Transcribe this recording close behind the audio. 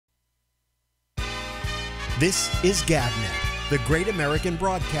This is GabNet, the Great American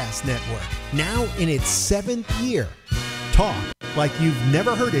Broadcast Network, now in its 7th year. Talk like you've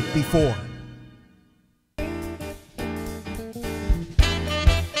never heard it before.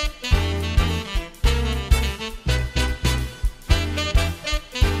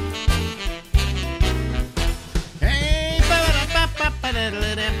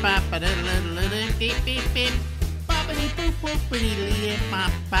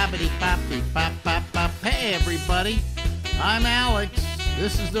 Hey everybody, I'm Alex.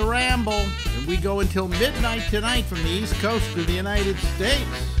 This is the Ramble, and we go until midnight tonight from the East Coast of the United States.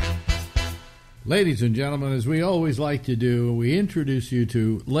 Ladies and gentlemen, as we always like to do, we introduce you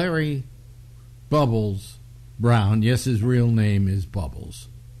to Larry Bubbles Brown. Yes, his real name is Bubbles.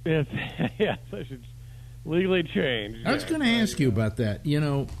 Yes, I should legally change. I was going to ask you about that. You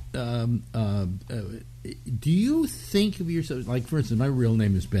know, do you think of yourself, like, for instance, my real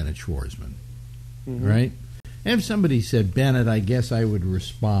name is Bennett Schwarzman, right? And if somebody said Bennett, I guess I would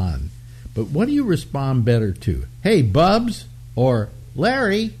respond. But what do you respond better to? Hey, Bubs, or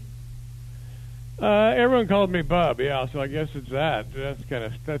Larry? Everyone called me Bub, yeah, so I guess it's that.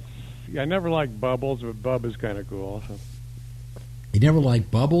 I never liked Bubbles, but Bub is kind of cool. So. You never liked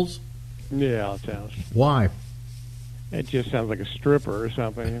Bubbles? Yeah, it sounds. Why? It just sounds like a stripper or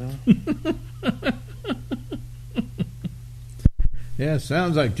something, you know? Yeah,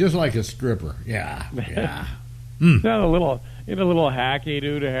 sounds like just like a stripper. Yeah. Sounds a little hacky,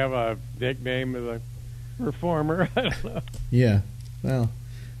 dude, to have a nickname as a performer. I don't know. Yeah, well,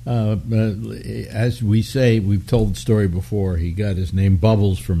 as we say, we've told the story before. He got his name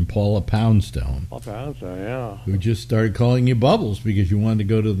Bubbles from Paula Poundstone. Paula Poundstone, yeah. Who just started calling you Bubbles because you wanted to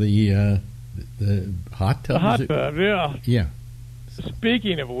go to the hot tub. The hot tub, yeah. Yeah.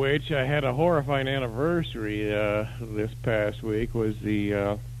 Speaking of which, I had a horrifying anniversary this past week. Was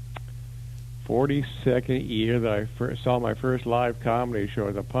the 42nd year that I saw my first live comedy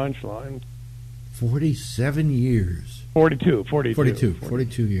show, The Punchline. 47 years. 42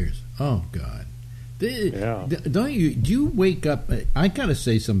 years. Oh, God. Yeah. Do you wake up? I got to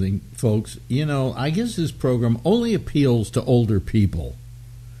say something, folks. You know, I guess this program only appeals to older people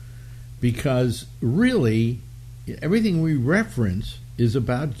because really everything we reference is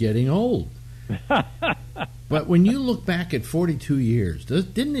about getting old. But when you look back at 42 years,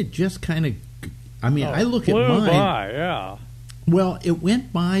 didn't it just kind of, I mean, I look at mine. By, yeah. Well, it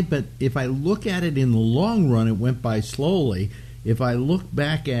went by, but if I look at it in the long run, it went by slowly. If I look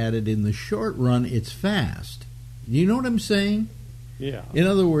back at it in the short run, it's fast. You know what I'm saying? Yeah. In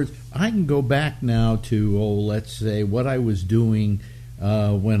other words, I can go back now to, let's say, what I was doing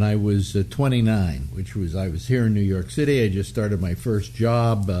when I was 29, which was, I was here in New York City. I just started my first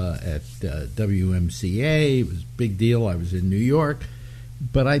job at WMCA. It was a big deal. I was in New York.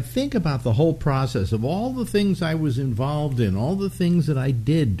 But I think about the whole process of all the things I was involved in, all the things that I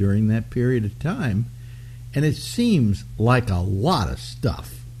did during that period of time, and it seems like a lot of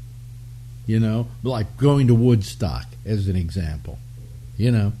stuff, you know, like going to Woodstock as an example.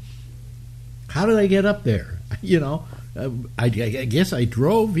 You know, how did I get up there? You know, I guess I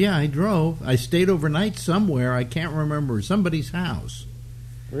drove. Yeah, I drove. I stayed overnight somewhere. I can't remember, somebody's house.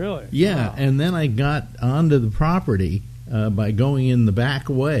 Really? Yeah, wow. And then I got onto the property by going in the back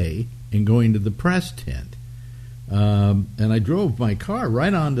way and going to the press tent. And I drove my car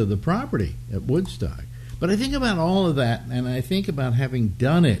right onto the property at Woodstock. But I think about all of that, and I think about having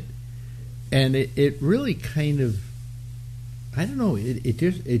done it, and it really kind of, I don't know, it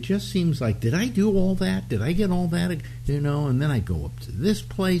just seems like, did I do all that? Did I get all that? You know, and then I go up to this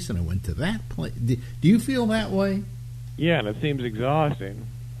place, and I went to that place. Do you feel that way? Yeah, and it seems exhausting.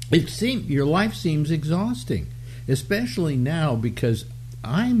 Your life seems exhausting. Especially now because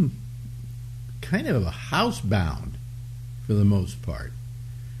I'm kind of housebound for the most part.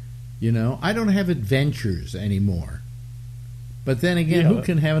 You know, I don't have adventures anymore. But then again, who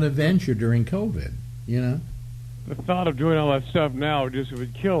can have an adventure during COVID, you know? The thought of doing all that stuff now just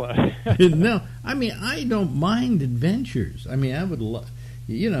would kill us. No, I mean, I don't mind adventures. I mean, I would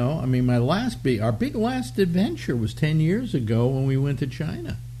you know, I mean, our big last adventure was 10 years ago when we went to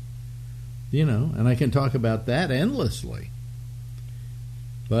China. You know, and I can talk about that endlessly.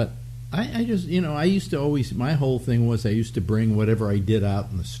 But I just, you know, I used to always, my whole thing was I used to bring whatever I did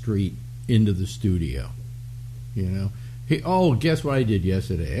out in the street into the studio. You know, guess what I did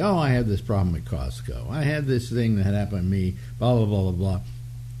yesterday? Oh, I had this problem at Costco. I had this thing that happened to me, blah, blah, blah, blah, blah.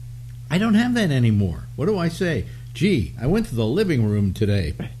 I don't have that anymore. What do I say? Gee, I went to the living room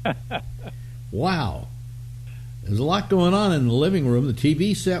today. Wow. There's a lot going on in the living room. The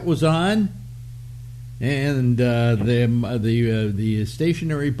TV set was on. And the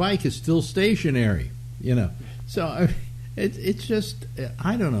stationary bike is still stationary. you know. So it's just,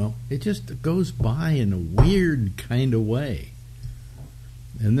 I don't know. It just goes by in a weird kind of way.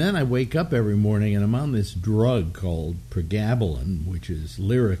 And then I wake up every morning and I'm on this drug called pregabalin, which is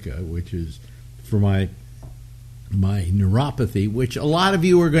Lyrica, which is for my neuropathy, which a lot of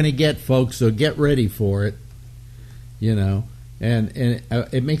you are going to get, folks, so get ready for it, you know. And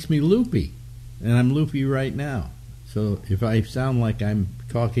it makes me loopy, and I'm loopy right now. So if I sound like I'm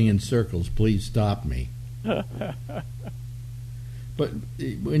talking in circles, please stop me. But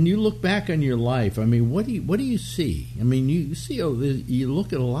when you look back on your life, I mean, what do you see? I mean, you see, you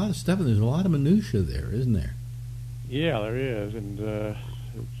look at a lot of stuff, and there's a lot of minutia there, isn't there? Yeah, there is, and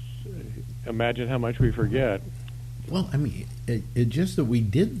imagine how much we forget. Well, I mean, it just that we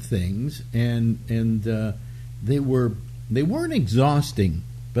did things, and they weren't exhausting,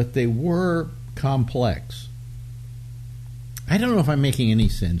 but they were complex. I don't know if I'm making any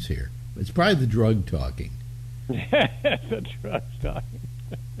sense here. It's probably the drug talking. The drug talking.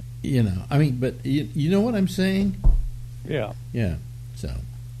 You know, I mean, but you know what I'm saying? Yeah. Yeah. So,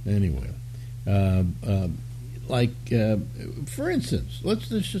 anyway, for instance, let's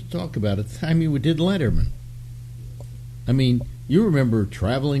just talk about it. The time you did Letterman. I mean, you remember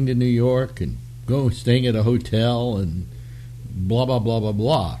traveling to New York and staying at a hotel and blah, blah, blah, blah,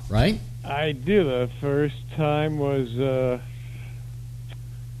 blah, right? I do. The first time was,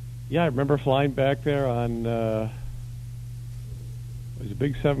 I remember flying back there on, it was a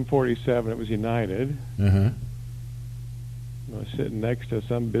big 747. It was United. Uh-huh. I was sitting next to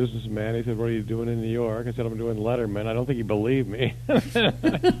some businessman. He said, "What are you doing in New York?" I said, "I'm doing Letterman." I don't think he believed me.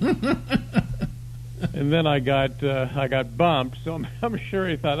 And then I got bumped, so I'm sure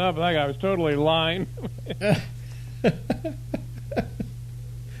he thought, "Oh, but that guy was totally lying."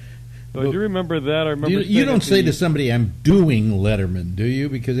 So do you remember that? I remember. You don't say to somebody, "I'm doing Letterman," do you?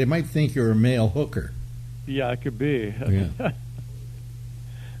 Because they might think you're a male hooker. Yeah, it could be. Yeah.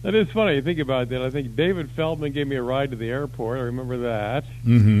 That is funny. You think about that. I think David Feldman gave me a ride to the airport. I remember that.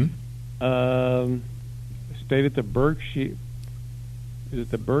 Mm-hmm. Stayed at the Berkshire. Is it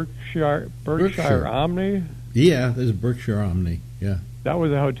the Berkshire Omni? Yeah, there's a Berkshire Omni. Yeah. That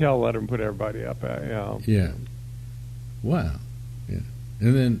was a hotel Letterman put everybody up at. Yeah. Yeah. Wow. Yeah.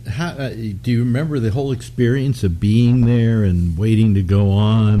 And then, how do you remember the whole experience of being there and waiting to go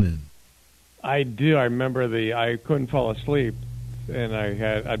on? And I do. I remember I couldn't fall asleep, and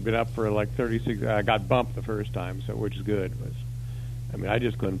I'd been up for like 36. I got bumped the first time, which is good. I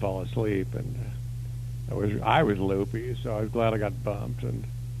just couldn't fall asleep, and I was loopy, so I was glad I got bumped. And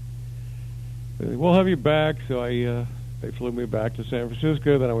we'll have you back. So they flew me back to San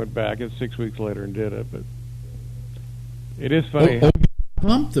Francisco. Then I went back 6 weeks later and did it. But it is funny.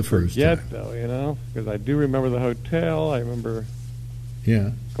 Bumped the first time. Though, because I do remember the hotel. I remember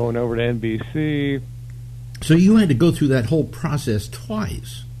going over to NBC. So you had to go through that whole process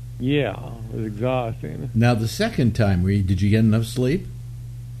twice. Yeah, it was exhausting. Now, the second time, did you get enough sleep?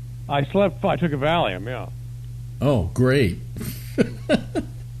 I slept. I took a Valium, yeah. Oh, great.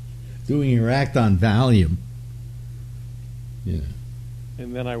 Doing your act on Valium. Yeah.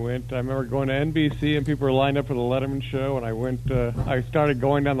 And then I remember going to NBC, and people were lined up for the Letterman show, and I started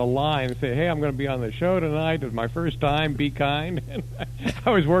going down the line and say, "Hey, I'm going to be on the show tonight. It's my first time. Be kind." And I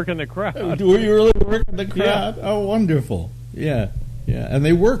was working the crowd. Were you really working the crowd? Yeah. Oh, wonderful. Yeah, yeah. And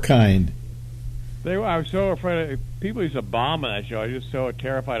they were kind. I was so afraid. People used to bomb on that show. I was just so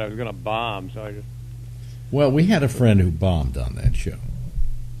terrified I was going to bomb. Well, we had a friend who bombed on that show.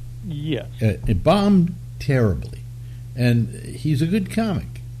 Yes. It bombed terribly. And he's a good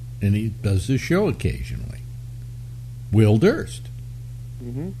comic. And he does the show occasionally. Will Durst.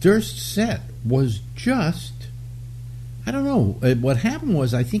 Mm-hmm. Durst's set was just... I don't know. What happened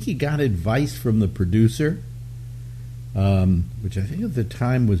was I think he got advice from the producer, which I think at the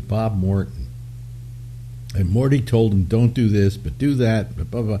time was Bob Morton. And Morty told him, "Don't do this, but do that," blah,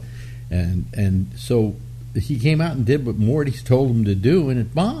 blah, blah. And so he came out and did what Morty's told him to do, and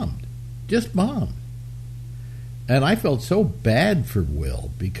it bombed. Just bombed. And I felt so bad for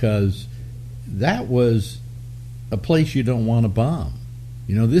Will, because that was a place you don't want to bomb.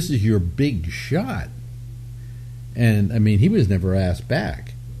 This is your big shot. And, he was never asked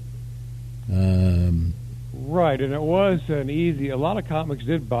back. Right, and it was a lot of comics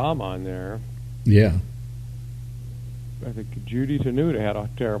did bomb on there. Yeah. I think Judy Tenuta had a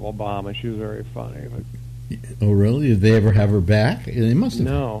terrible bomb, and she was very funny. But... Oh, really? Did they ever have her back? They must have.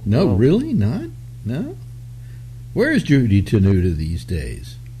 No. No, really? Not? No? Where is Judy Tenuta these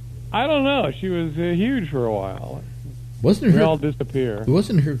days? I don't know. She was huge for a while. Wasn't her all disappear?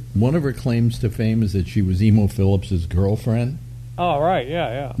 Wasn't one of her claims to fame is that she was Emo Phillips's girlfriend? Oh, right.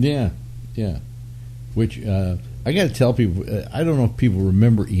 Yeah. Yeah, yeah. which I got to tell people, I don't know if people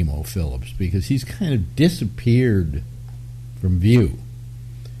remember Emo Phillips because he's kind of disappeared from view.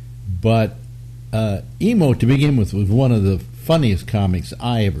 But Emo, to begin with, was one of the funniest comics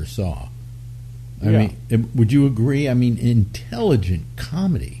I ever saw. I mean, would you agree? I mean, intelligent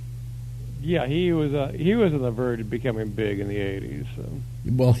comedy. Yeah, he was on the verge of becoming big in the 80s. So.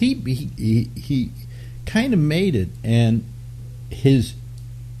 Well, he kind of made it, and his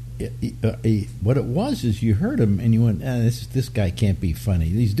what it was is you heard him and you went, this guy can't be funny.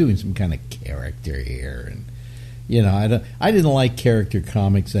 He's doing some kind of character here, and you know, I didn't like character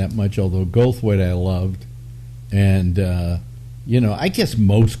comics that much, although Goldthwait I loved, and you know, I guess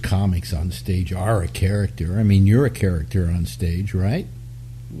most comics on stage are a character. I mean, you're a character on stage, right?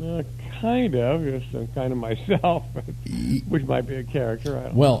 Kind of, just kind of myself, which might be a character. I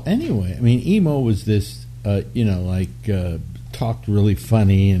don't know. Anyway, I mean, Emo was this, you know, like talked really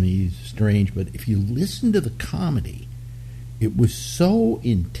funny and he's strange, but if you listen to the comedy, it was so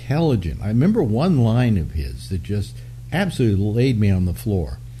intelligent. I remember one line of his that just absolutely laid me on the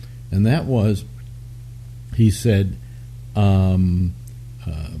floor, and that was, he said, something.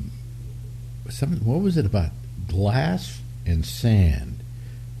 What was it about glass and sand?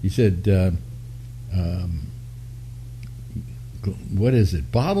 He said, what is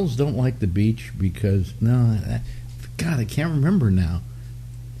it? Bottles don't like the beach because God, I can't remember now.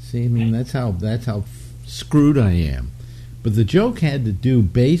 See, I mean, that's how screwed I am. But the joke had to do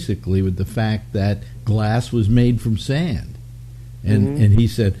basically with the fact that glass was made from sand, and he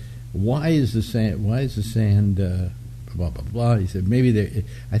said, why is the sand blah blah blah? He said maybe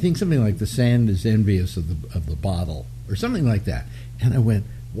I think something like the sand is envious of the bottle or something like that. And I went,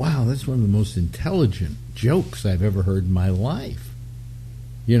 wow, that's one of the most intelligent jokes I've ever heard in my life.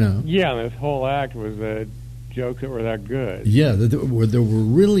 You know? Yeah, and this whole act was jokes that were that good. Yeah, they were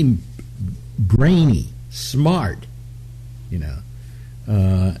really brainy, smart, you know.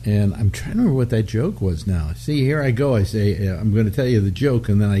 And I'm trying to remember what that joke was now. See, here I go. I say, I'm going to tell you the joke,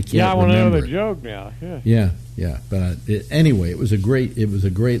 and then I can't remember. Yeah, I want to know the joke now. Yeah. But anyway, it was a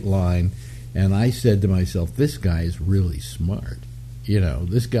great line, and I said to myself, this guy is really smart. You know,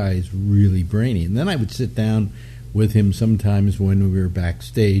 this guy is really brainy. And then I would sit down with him sometimes when we were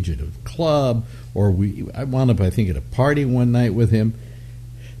backstage at a club, or I wound up, I think, at a party one night with him,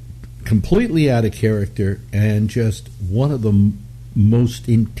 completely out of character, and just one of the most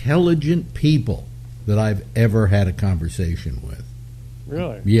intelligent people that I've ever had a conversation with.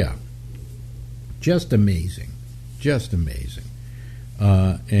 Really? Yeah. Just amazing.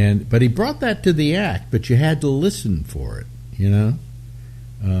 But he brought that to the act, but you had to listen for it, you know?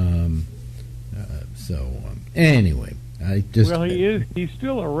 Anyway, I just... Well, he's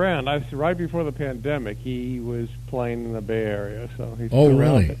still around. Right before the pandemic, he was playing in the Bay Area, so he's still around.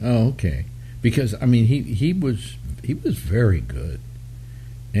 Really? Oh, okay. Because, I mean, he was very good.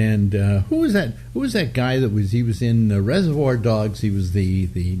 And who was that guy that was in Reservoir Dogs? He was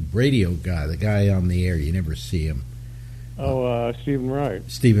the radio guy, the guy on the air. You never see him. Stephen Wright.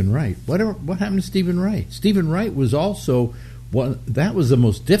 Stephen Wright. What happened to Stephen Wright? Stephen Wright was also that was the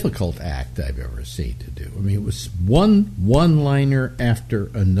most difficult act I've ever seen to do. I mean, it was one-liner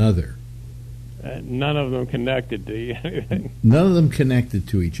after another. None of them connected to anything. None of them connected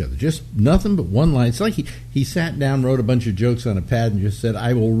to each other. Just nothing but one line. It's like he sat down, wrote a bunch of jokes on a pad, and just said,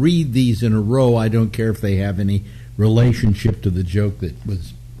 I will read these in a row. I don't care if they have any relationship to the joke that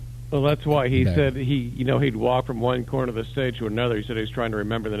was... Well, that's why he said he'd walk from one corner of the stage to another. He said he was trying to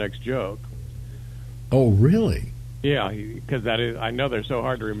remember the next joke. Oh, really? Yeah, because I know they're so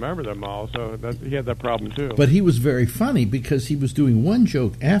hard to remember them all, so he had that problem too. But he was very funny because he was doing one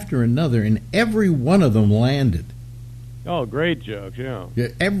joke after another, and every one of them landed. Oh, great jokes, yeah.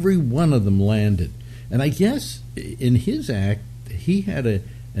 Every one of them landed. And I guess in his act, he had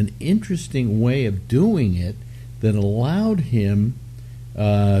an interesting way of doing it that allowed him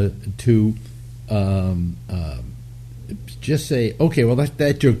to just say, okay, well,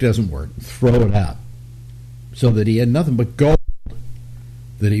 that joke doesn't work. Throw it out. So that he had nothing but gold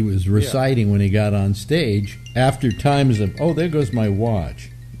that he was reciting when he got on stage after times of, oh, there goes my watch.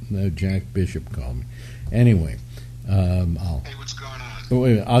 No, Jack Bishop called me. Anyway, hey, what's going on?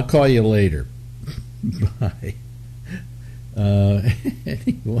 Wait a minute, I'll call you later. Bye.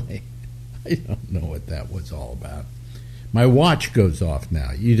 Anyway, I don't know what that was all about. My watch goes off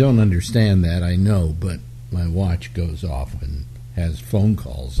now. You don't understand that, I know, but my watch goes off and has phone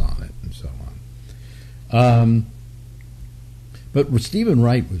calls on it and so on. But Stephen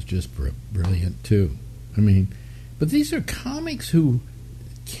Wright was just brilliant too. I mean, but these are comics who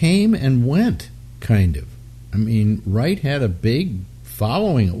came and went, kind of. I mean, Wright had a big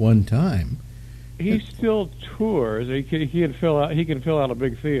following at one time, he still tours. He can fill out a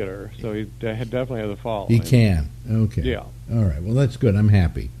big theater, so he definitely has a following. He can. Okay. Yeah. All right. Well, that's good. I'm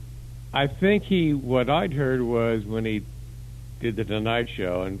happy. I think what I'd heard was when he did the Tonight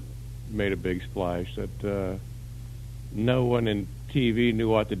Show and made a big splash that no one in TV knew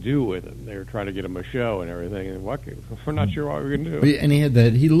what to do with him. They were trying to get him a show and everything, and we're not sure what we're going to do. And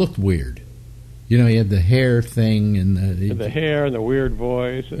he looked weird. You know, he had the hair thing and the hair and the weird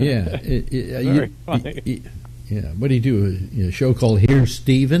voice. Yeah, very funny. Yeah, what do you do? A show called Here's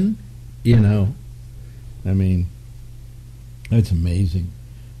Steven? You know, I mean, that's amazing.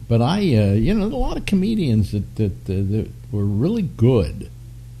 But there's a lot of comedians that were really good,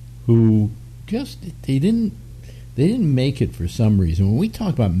 who just they didn't make it for some reason. When we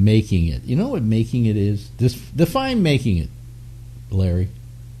talk about making it, you know what making it is? Define making it, Larry.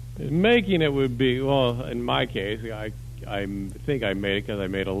 Making it would be, well, in my case, I think I made it because I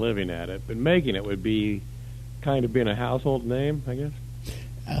made a living at it. But making it would be kind of being a household name, I guess.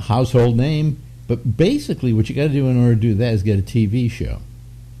 A household name, but basically, what you got to do in order to do that is get a TV show.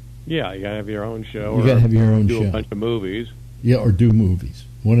 Yeah, you got to have your own show. You got to have your own show. Do a bunch of movies. Yeah, or do movies,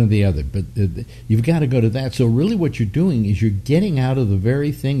 one or the other. But you've got to go to that. So really, what you're doing is you're getting out of the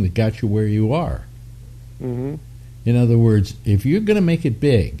very thing that got you where you are. Mm-hmm. In other words, if you're going to make it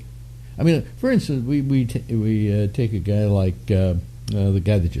big, I mean, for instance, we take a guy like the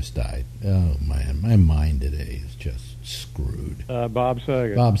guy that just died. Oh man, my mind today is just screwed. Bob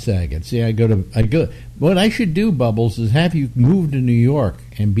Saget. Bob Saget. See, I go. What I should do, Bubbles, is have you move to New York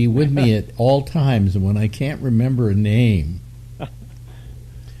and be with me at all times. And when I can't remember a name,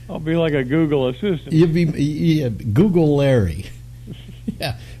 I'll be like a Google assistant. You'd be Google Larry.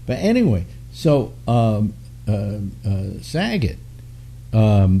 Yeah, but anyway, so Saget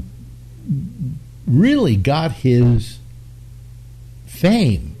really got his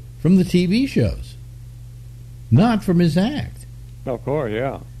fame from the TV shows, not from his act. Of course,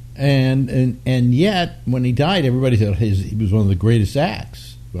 yeah. And yet, when he died, everybody said he was one of the greatest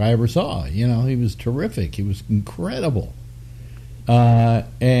acts I ever saw. You know, he was terrific. He was incredible.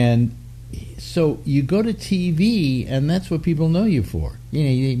 And so you go to TV, and that's what people know you for. You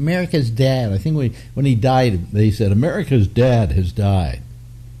know, America's Dad. I think when he died, they said, America's Dad has died.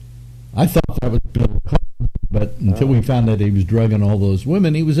 I thought that was Bill Cosby, but until we found out he was drugging all those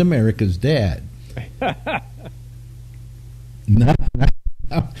women, he was America's Dad. Now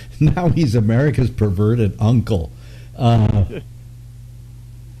he's America's perverted uncle. But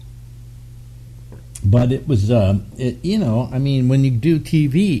it was, I mean, when you do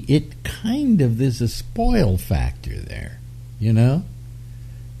TV, it kind of, there's a spoil factor there, you know?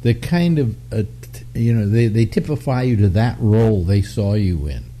 They kind of, they typify you to that role they saw you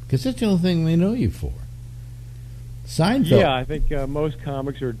in. Because that's the only thing they know you for. Seinfeld. Yeah, I think most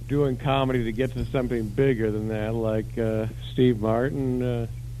comics are doing comedy to get to something bigger than that. Like Steve Martin,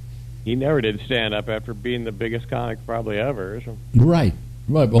 he never did stand-up after being the biggest comic probably ever. So. Right.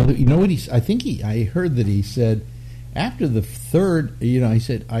 Well, you know what I heard that he said after the third, he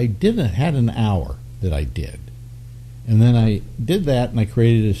said, I had an hour that I did. And then I did that and I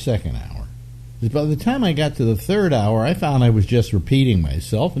created a second hour. By the time I got to the third hour, I found I was just repeating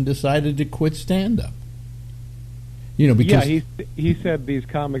myself and decided to quit stand-up. Because he said these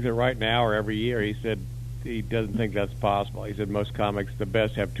comics that write an hour every year. He said he doesn't think that's possible. He said most comics, the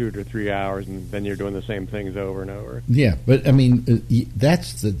best, have 2 to 3 hours, and then you're doing the same things over and over. Yeah, but I mean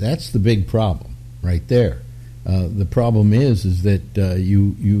that's the big problem right there. The problem is that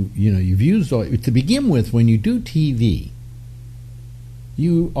you've used all to begin with. When you do TV,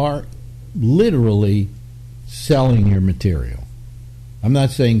 you are literally selling your material. I'm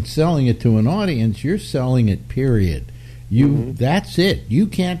not saying selling it to an audience. You're selling it, period. That's it. You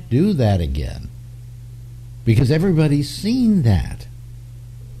can't do that again because everybody's seen that.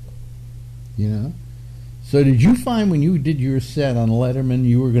 So did you find when you did your set on Letterman,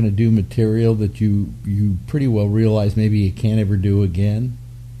 you were going to do material that you pretty well realized maybe you can't ever do again?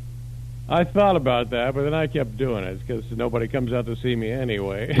 I thought about that, but then I kept doing it because nobody comes out to see me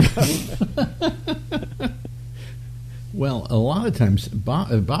anyway. Well, a lot of times,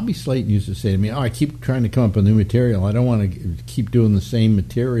 Bobby Slayton used to say to me, I keep trying to come up with new material. I don't want to keep doing the same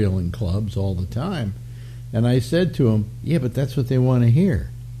material in clubs all the time. And I said to him, yeah, but that's what they want to hear.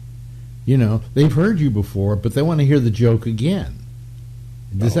 They've heard you before, but they want to hear the joke again.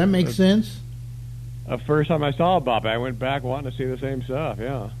 Does that make sense? The first time I saw Bob, I went back wanting to see the same stuff,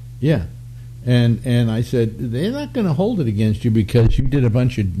 yeah. Yeah. And I said, they're not going to hold it against you because you did a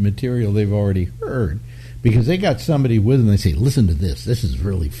bunch of material they've already heard. Because they got somebody with them, they say, listen to this. This is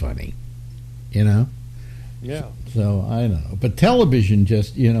really funny. Yeah. So I don't know, but television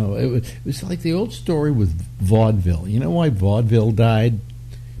just it was like the old story with vaudeville. You know why vaudeville died?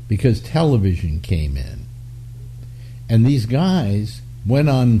 Because television came in, and these guys went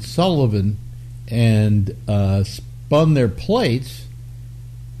on Sullivan and spun their plates,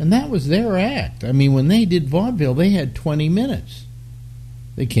 and that was their act. I mean, when they did vaudeville, they had 20 minutes.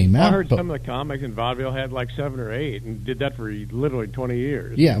 They came out. I heard some of the comics in vaudeville had like 7 or 8, and did that for literally 20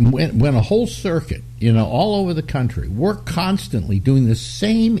 years. Yeah, went a whole circuit, all over the country, worked constantly doing the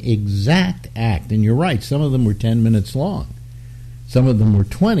same exact act. And you're right, some of them were 10 minutes long. Some of them were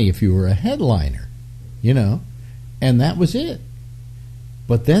 20 if you were a headliner, and that was it.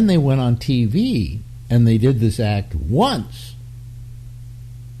 But then they went on TV and they did this act once.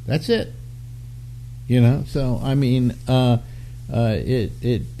 That's it. So I mean,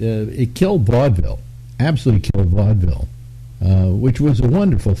 it killed vaudeville, absolutely killed vaudeville, which was a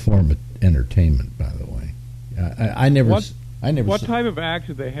wonderful form of entertainment, by the way. I never. What type of acts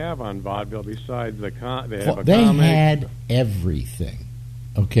did they have on vaudeville besides the They had everything.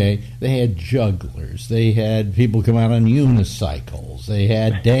 Okay, they had jugglers. They had people come out on unicycles. They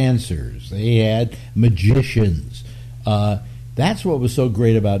had dancers. They had magicians. That's what was so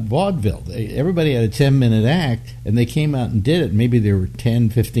great about vaudeville. Everybody had a 10-minute act, and they came out and did it. Maybe there were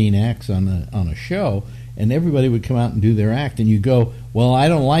 10, 15 acts on a show, and everybody would come out and do their act. And you go, well, I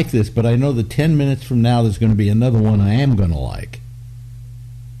don't like this, but I know that 10 minutes from now there's going to be another one I am going to like.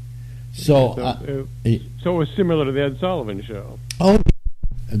 So it was similar to the Ed Sullivan Show. Oh,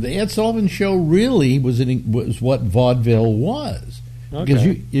 the Ed Sullivan Show really was what vaudeville was. Okay.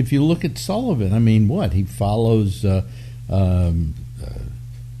 Because if you look at Sullivan, I mean, he follows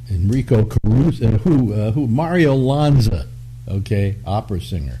Enrico Caruso, who Mario Lanza, opera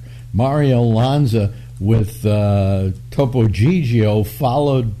singer. Mario Lanza with Topo Gigio,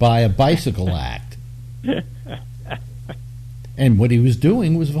 followed by a bicycle act. And what he was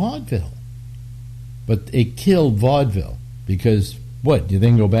doing was vaudeville. But it killed vaudeville because, do you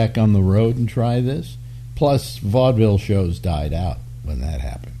then go back on the road and try this? Plus, vaudeville shows died out when that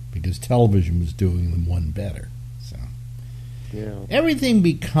happened because television was doing them one better. So everything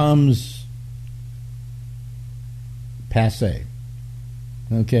becomes passé.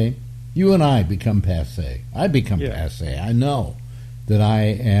 Okay? You and I become passé. I become passé. I know that I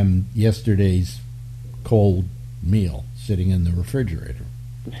am yesterday's cold meal sitting in the refrigerator.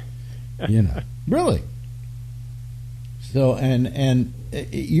 Really. So and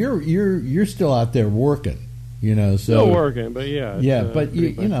you're still out there working, So still working, but but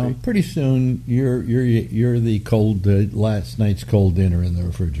pretty soon you're the cold last night's cold dinner in the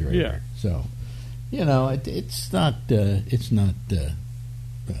refrigerator. Yeah. So, it's not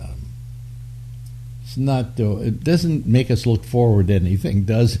it doesn't make us look forward to anything,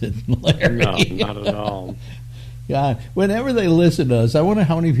 does it, Larry? No, not at all. God, whenever they listen to us, I wonder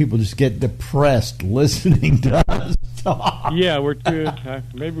how many people just get depressed listening to us talk. Yeah,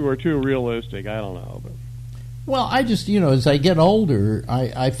 maybe we're too realistic. I don't know. But. Well, I just, as I get older,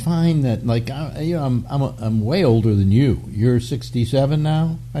 I find that, I'm way older than you. You're 67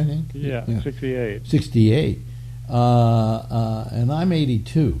 now, I think? Yeah. 68. 68. And I'm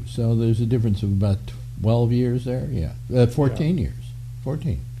 82, so there's a difference of about 12 years there. Yeah. 14 years.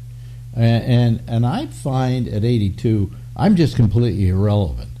 14. And I find at 82, I'm just completely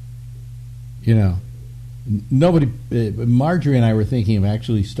irrelevant. Nobody. Marjorie and I were thinking of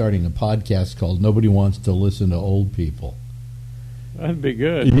actually starting a podcast called "Nobody Wants to Listen to Old People." That'd be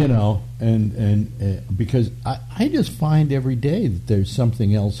good. And because I just find every day that there's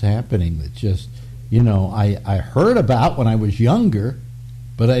something else happening that just I heard about when I was younger,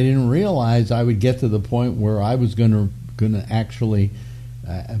 but I didn't realize I would get to the point where I was going to actually.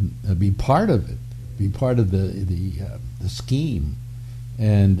 Be part of it, be part of the scheme,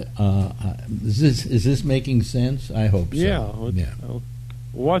 and is this making sense? I hope so. Yeah.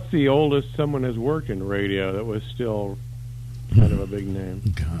 What's the oldest someone has worked in radio that was still kind of a big name?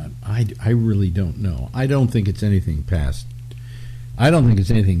 God, I really don't know. I don't think it's anything past. I don't think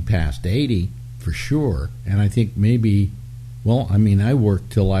it's anything past 80 for sure, and I think maybe. Well, I mean, I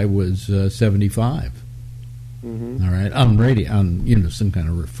worked till I was 75. Mm-hmm. All right, on radio, on some kind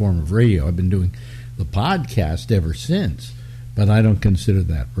of form of radio. I've been doing the podcast ever since, but I don't consider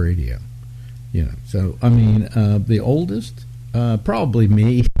that radio. So I mean, the oldest, probably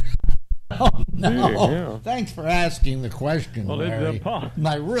me. Oh no! Yeah. Thanks for asking the question, Larry. Paul,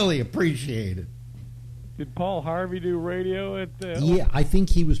 I really appreciate it. Did Paul Harvey do radio at? Yeah, I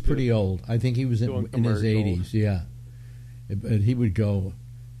think he was pretty old. I think he was in his 80s. Yeah, but he would go,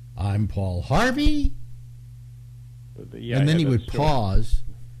 "I'm Paul Harvey." And then he would pause.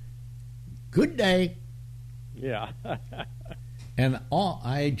 Good day. Yeah. And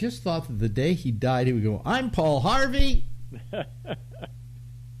I just thought that the day he died, he would go, "I'm Paul Harvey."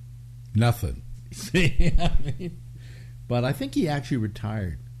 Nothing. See, I mean, but I think he actually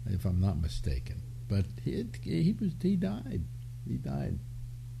retired, if I'm not mistaken. But he died. He died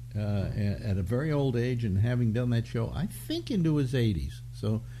at a very old age, and having done that show, I think into his 80s.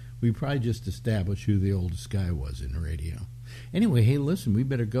 So we probably just established who the oldest guy was in radio. Anyway, hey, listen, we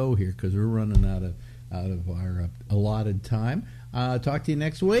better go here because we're running out of our allotted time. Talk to you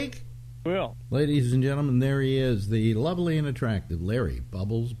next week. Will. Ladies and gentlemen, there he is, the lovely and attractive Larry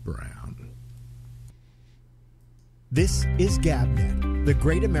Bubbles Brown. This is GabNet, the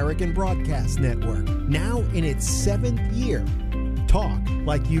Great American Broadcast Network, now in its 7th year. Talk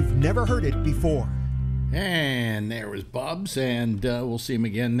like you've never heard it before. And there was Bubs, and we'll see him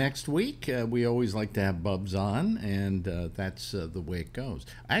again next week. We always like to have Bubs on, and that's the way it goes.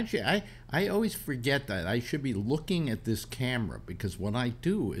 Actually, I always forget that I should be looking at this camera, because what I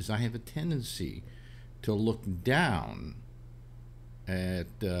do is I have a tendency to look down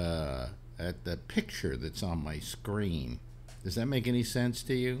at the picture that's on my screen. Does that make any sense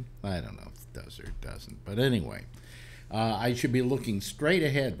to you? I don't know if it does or it doesn't. But anyway, I should be looking straight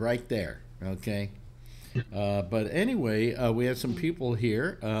ahead right there, okay? But anyway, we have some people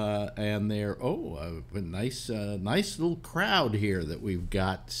here, and they're a nice little crowd here that we've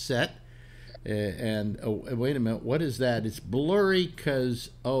got set. And wait a minute, what is that? It's blurry because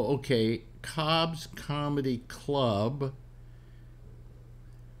okay, Cobb's Comedy Club.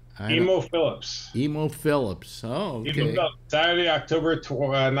 Emo Phillips. Emo Phillips. Oh, okay. Saturday, October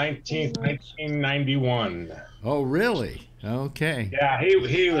 19th, 1991. Oh, really? Okay. Yeah,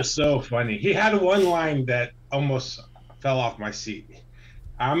 he was so funny. He had one line that almost fell off my seat.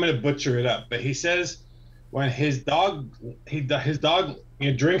 I'm gonna butcher it up, but he says when his dog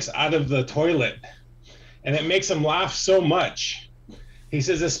drinks out of the toilet, and it makes him laugh so much. He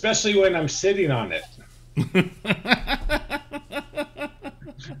says, especially when I'm sitting on it.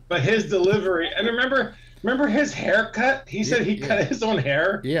 But his delivery, and remember his haircut? He said he cut his own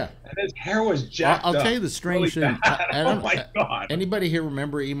hair. Yeah. And his hair was jacked I'll up. tell you the strange really thing. Oh my God. Anybody here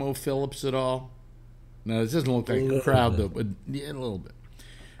remember Emo Phillips at all? No, this doesn't look like a crowd though, but yeah, a little bit.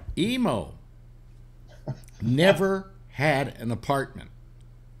 Emo never had an apartment.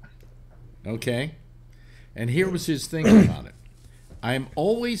 Okay? And here was his thing about it. I'm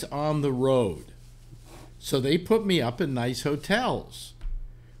always on the road. So they put me up in nice hotels.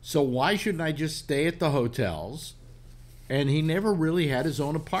 So why shouldn't I just stay at the hotels? And he never really had his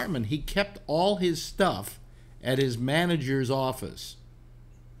own apartment. He kept all his stuff at his manager's office.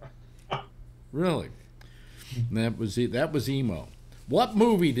 Really. And that was Emo. What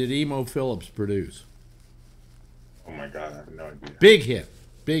movie did Emo Phillips produce? Oh my God, I have no idea. Big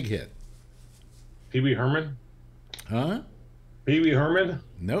hit. Pee Wee Herman? Huh? Pee Wee Herman?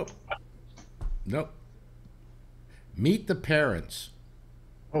 Nope. Meet the Parents.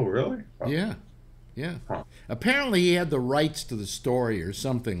 Oh, really? Oh. Yeah. Huh. Apparently he had the rights to the story or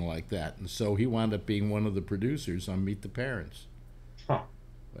something like that, and so he wound up being one of the producers on Meet the Parents. Huh.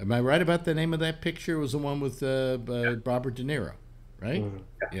 Am I right about the name of that picture? It was the one with Robert De Niro, right?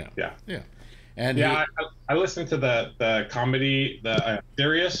 Yeah. And I listened to the comedy, the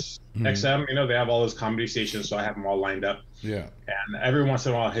Sirius XM. You know, they have all those comedy stations, so I have them all lined up. Yeah. And every once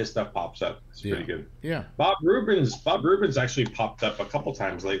in a while, his stuff pops up. It's pretty good. Yeah. Bob Rubens actually popped up a couple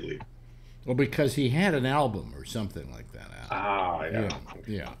times lately. Well, because he had an album or something like that out. Ah, yeah.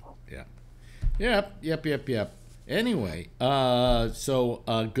 Yep. Anyway,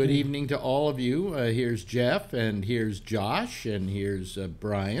 good evening to all of you. Here's Jeff, and here's Josh, and here's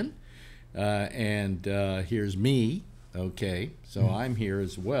Brian, and here's me. Okay, so I'm here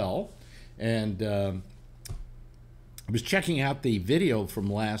as well. And I was checking out the video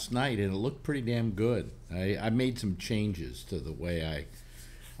from last night, and it looked pretty damn good. I made some changes to the way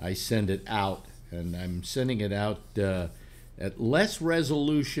I send it out, and I'm sending it out at less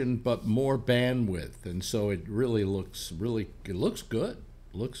resolution but more bandwidth, and so it really looks good.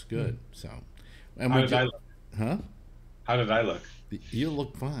 Looks good. So, and How did I look? Huh? How did I look? You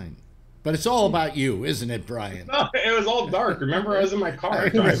look fine, but it's all about you, isn't it, Brian? No, it was all dark. Remember, I was in my car. I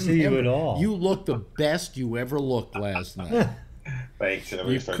couldn't see you at all. You looked the best you ever looked last night. Thanks.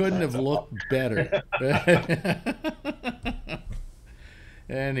 You couldn't have looked better.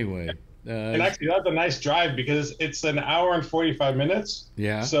 Anyway. And actually, that was a nice drive because it's an hour and 45 minutes.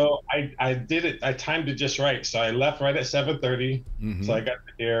 Yeah. So I did it. I timed it just right. So I left right at 7:30. Mm-hmm. So I got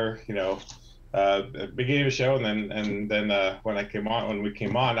to hear, beginning of the show, and then when we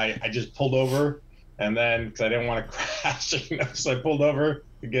came on, I just pulled over, and then because I didn't want to crash, so I pulled over,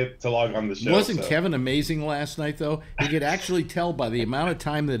 get to log on the show. Wasn't Kevin amazing last night, though? He could actually tell by the amount of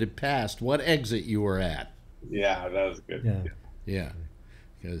time that had passed what exit you were at. Yeah, that was good. Yeah,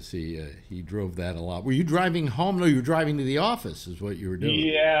 because he drove that a lot. Were you driving home? No, you were driving to the office is what you were doing.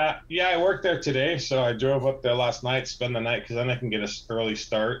 Yeah, I worked there today, so I drove up there last night, spend the night, because then I can get an early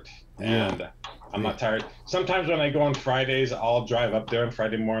start, and I'm not tired. Sometimes when I go on Fridays, I'll drive up there on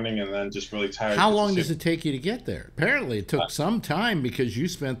Friday morning, and then just really tired. How long does it take you to get there? Apparently, it took some time because you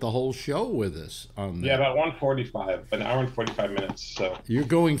spent the whole show with us on that. Yeah, about 1:45, an hour and 45 minutes. So you're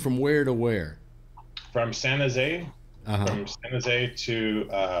going from where to where? From San Jose. From San Jose to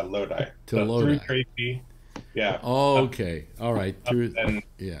Lodi. Lodi. Through Tracy. Yeah. Oh, okay. All right. Through,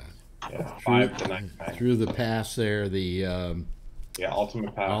 yeah, 5 to 9. Through the pass there, the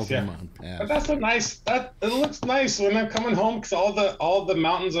Ultimate Pass. Pass. But that's a nice. It looks nice when I'm coming home because all the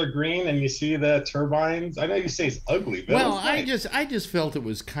mountains are green and you see the turbines. I know you say it's ugly, but well, I just felt it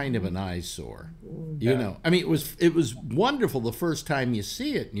was kind of an eyesore. You know, I mean, it was wonderful the first time you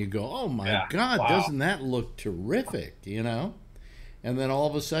see it and you go, oh my God, wow. Doesn't that look terrific? You know, and then all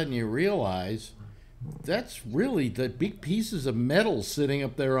of a sudden you realize that's really the big pieces of metal sitting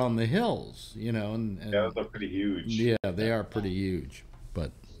up there on the hills, you know. And those are pretty huge. Yeah, they are pretty huge.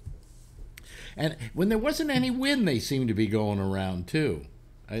 And when there wasn't any wind, they seemed to be going around too.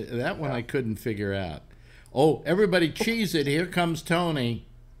 That one I couldn't figure out. Oh, everybody cheese it. Here comes Tony.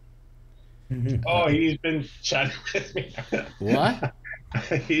 Oh, he's been chatting with me. What?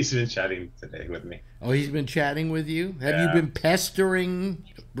 He's been chatting today with me. Oh, he's been chatting with you? Have you been pestering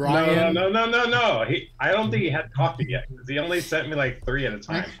Brian? No. I don't think he had coffee yet because he only sent me like 3 at a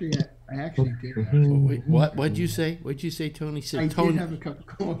time. I actually did. Wait, what'd you say? What'd you say, Tony? Said I Tony. did have a cup of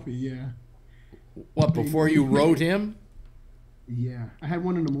coffee, yeah. What, before you wrote him? Yeah. I had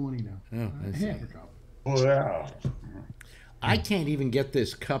one in the morning, though. Oh, I see. Half a cup. Wow. I can't even get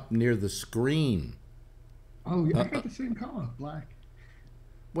this cup near the screen. Oh, yeah, I got the same color, black.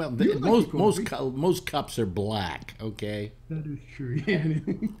 Well, like most cups are black, okay? That is true, yeah.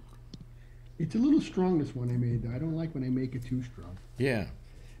 It's a little strong, this one I made, though. I don't like when I make it too strong. Yeah.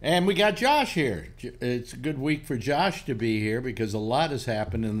 And we got Josh here. It's a good week for Josh to be here because a lot has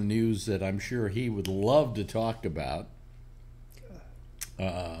happened in the news that I'm sure he would love to talk about.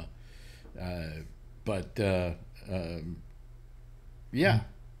 Yeah.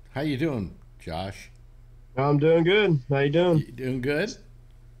 How you doing, Josh? I'm doing good. How you doing? You doing good?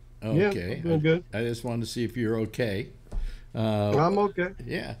 Okay. Yeah, I'm doing good. I just wanted to see if you're okay. I'm okay.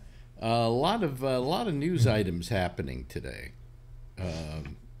 Yeah. A lot of news items happening today.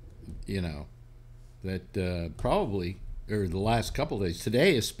 You know, that probably, or the last couple of days,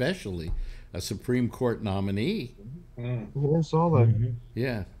 today especially, a Supreme Court nominee. Yeah, I saw that. Mm-hmm.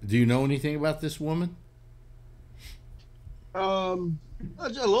 Yeah. Do you know anything about this woman? A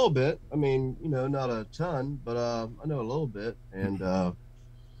little bit. I mean, you know, not a ton, but I know a little bit. And I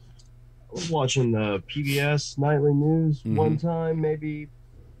was watching PBS Nightly News one time, maybe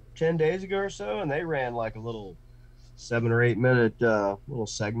 10 days ago or so, and they ran like a little 7 or 8 minute little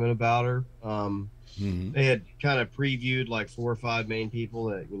segment about her. They had kind of previewed like 4 or 5 main people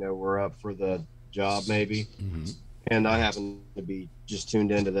that, you know, were up for the job maybe. And I happened to be just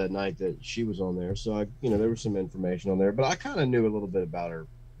tuned into that night that she was on there. So, there was some information on there. But I kind of knew a little bit about her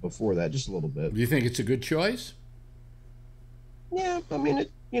before that, just a little bit. Do you think it's a good choice? Yeah, I mean,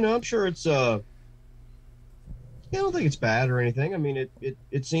 I'm sure it's... I don't think it's bad or anything. I mean,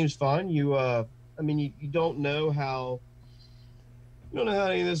 it seems fine. You don't know how... You don't know how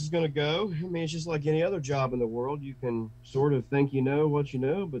any of this is going to go. I mean, it's just like any other job in the world. You can sort of think you know what you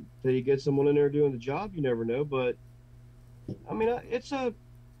know, but till you get someone in there doing the job, you never know. But I mean, it's a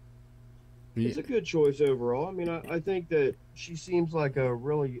good choice overall. I mean, I think that she seems like a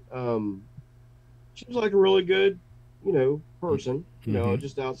really good, person.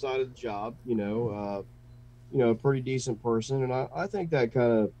 Just outside of the job. A pretty decent person, and I think that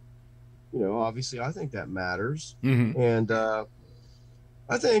kind of, obviously, I think that matters, and.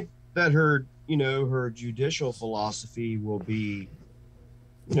 I think that her judicial philosophy will be,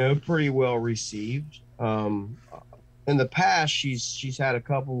 pretty well received. In the past, she's had a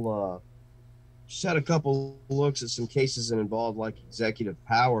couple looks at some cases that involved like executive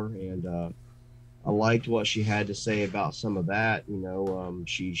power, and I liked what she had to say about some of that.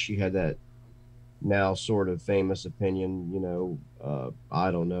 She had that now sort of famous opinion, I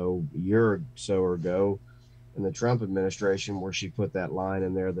don't know, a year or so ago, in the Trump administration, where she put that line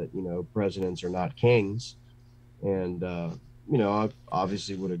in there that, presidents are not kings. And, I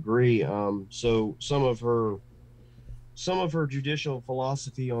obviously would agree. So some of some of her judicial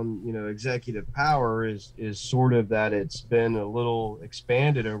philosophy on, executive power is sort of that it's been a little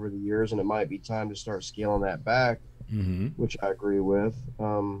expanded over the years, and it might be time to start scaling that back, which I agree with.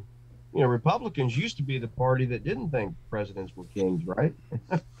 Republicans used to be the party that didn't think presidents were kings, right?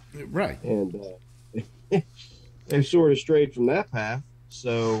 Right. And they've sort of strayed from that path.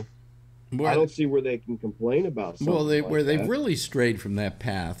 So I don't see where they can complain about something. Well, they've really strayed from that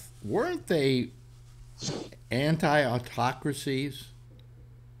path. Weren't they anti-autocracies?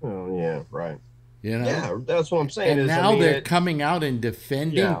 Oh yeah, right. Yeah, that's what I'm saying. And now they're coming out and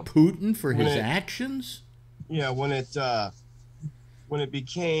defending Putin for his actions. Yeah, when it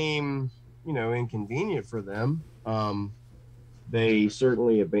became inconvenient for them, they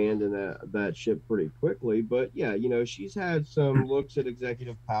certainly abandoned that ship pretty quickly. But yeah, she's had some looks at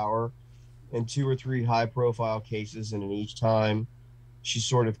executive power in 2 or 3 high-profile cases, and in each time, she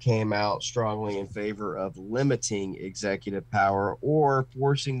sort of came out strongly in favor of limiting executive power or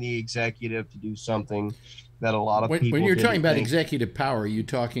forcing the executive to do something that a lot of people. When you're talking about executive power, are you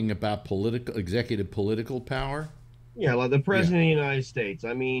talking about executive political power? Yeah, like the president of the United States.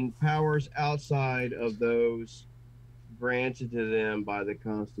 I mean, powers outside of those granted to them by the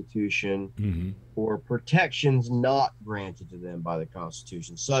Constitution, or protections not granted to them by the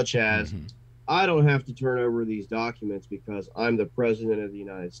Constitution, such as I don't have to turn over these documents because I'm the president of the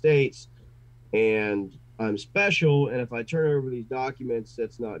United States and I'm special, and if I turn over these documents,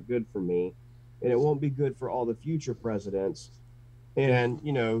 that's not good for me, and it won't be good for all the future presidents. And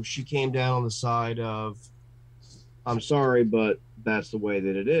she came down on the side of, I'm sorry, but that's the way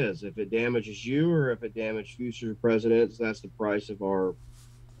that it is. If it damages you or if it damages future presidents, that's the price of our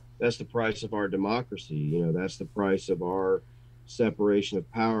democracy. That's the price of our separation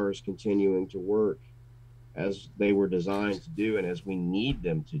of powers continuing to work as they were designed to do and as we need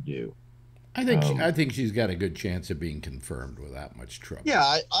them to do. I think she's got a good chance of being confirmed without much trouble.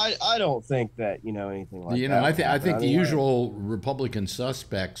 Yeah, I don't think that anything like that. I think the usual Republican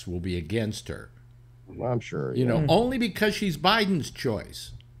suspects will be against her. I'm sure. Only because she's Biden's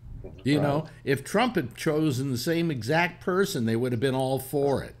choice. If Trump had chosen the same exact person, they would have been all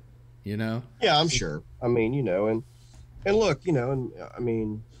for it. Yeah, I'm sure. I mean, and look, and I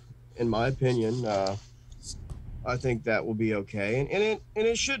mean, in my opinion, I think that will be okay, and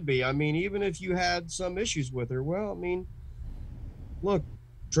it should be. I mean, even if you had some issues with her, well, I mean, look,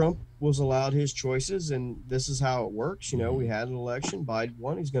 Trump was allowed his choices, and this is how it works. We had an election. Biden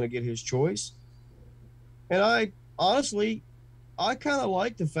won. He's going to get his choice. And I honestly, I kind of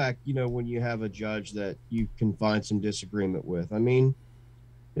like the fact, when you have a judge that you can find some disagreement with. I mean,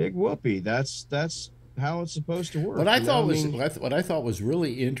 big whoopee. That's how it's supposed to work. What I thought was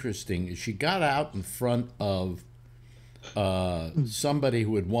really interesting is she got out in front of somebody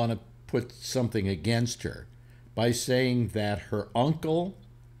who would want to put something against her by saying that her uncle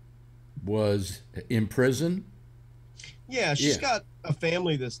was in prison. Yeah, she's got a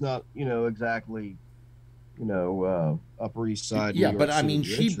family that's not, exactly, Upper East Side. Yeah, but I mean,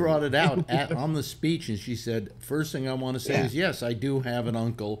 she brought it out on the speech, and she said, first thing I want to say is, yes, I do have an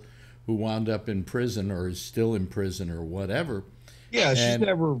uncle who wound up in prison or is still in prison or whatever. Yeah, she's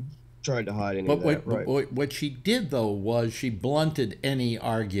never tried to hide any of that, right? But what she did, though, was she blunted any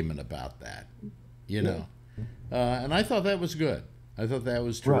argument about that, and I thought that was good. I thought that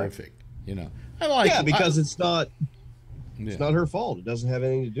was terrific, I like because it's not her fault. It doesn't have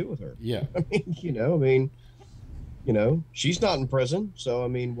anything to do with her. Yeah. She's not in prison, so I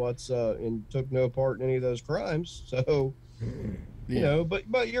mean, and took no part in any of those crimes. So,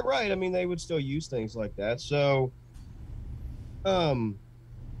 but you're right. I mean, they would still use things like that. So, but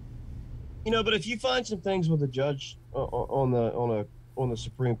if you find some things with a judge on the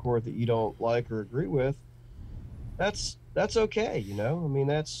Supreme Court that you don't like or agree with, that's okay.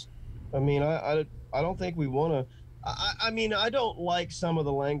 I don't think we want to. I don't like some of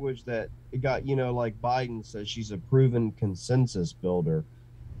the language that it got, like Biden says she's a proven consensus builder.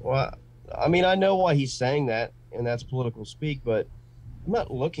 Well, I mean, I know why he's saying that, and that's political speak, but I'm not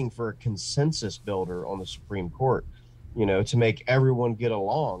looking for a consensus builder on the Supreme Court, to make everyone get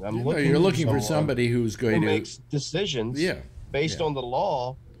along. You're looking for somebody who's going to make decisions based on the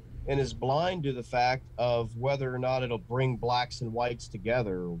law and is blind to the fact of whether or not it'll bring blacks and whites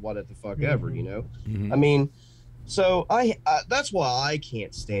together or what the fuck ever, I mean, so that's why I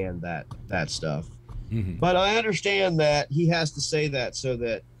can't stand that stuff. But I understand that he has to say that so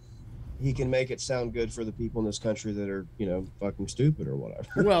that he can make it sound good for the people in this country that are, fucking stupid or whatever.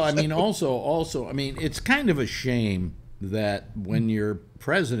 Well, I mean, also, it's kind of a shame that when you're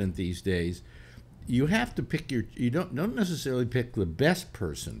president these days, you have to pick you don't necessarily pick the best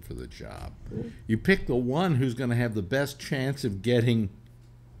person for the job. You pick the one who's going to have the best chance of getting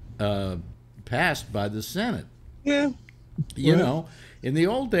passed by the Senate. Yeah. You know, in the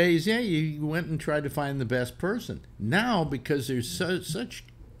old days, yeah, you went and tried to find the best person. Now, because there's such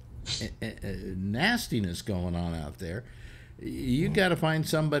nastiness going on out there, you got to find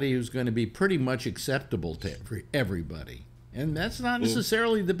somebody who's going to be pretty much acceptable to everybody. And that's not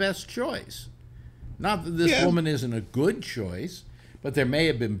necessarily the best choice. Not that this woman isn't a good choice, but there may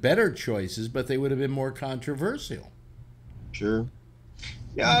have been better choices, but they would have been more controversial. Sure.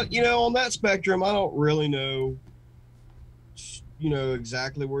 Yeah, you know, on that spectrum, I don't really know, you know,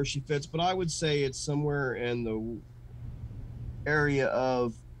 exactly where she fits, but I would say it's somewhere in the area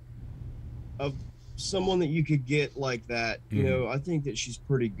of someone that you could get like that. You know, I think that she's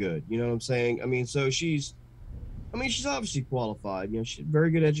pretty good. You know what I'm saying? I mean, so she's obviously qualified. You know, she had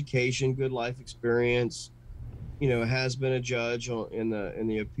very good education, good life experience. You know, has been a judge in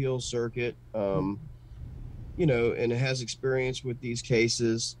the appeal circuit. You know, and has experience with these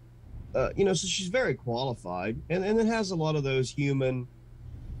cases. You know, so she's very qualified, and it has a lot of those human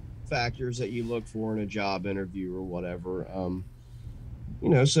factors that you look for in a job interview or whatever. You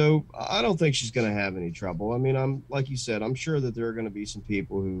know, so I don't think she's going to have any trouble. I mean, I'm like you said, I'm sure that there are going to be some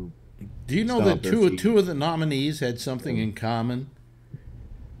people who. Do you know that two of the nominees had something in common?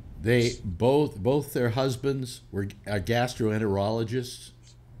 They both their husbands were gastroenterologists.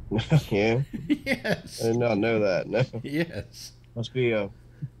 Yeah. Yes. I did not know that. No. Yes. Must be a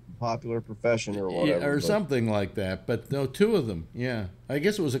popular profession or whatever. Yeah, or something like that. But no, two of them. Yeah. I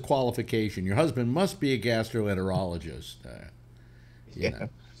guess it was a qualification. Your husband must be a gastroenterologist. You know.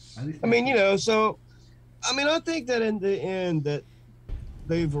 I mean, you know, so I mean, I think that in the end that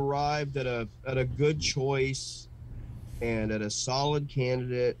they've arrived at a good choice and at a solid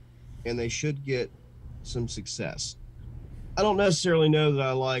candidate, and they should get some success. I don't necessarily know that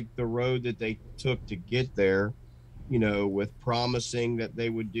I like the road that they took to get there, you know, with promising that they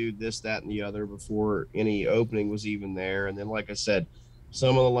would do this, that, and the other before any opening was even there. And then, like I said,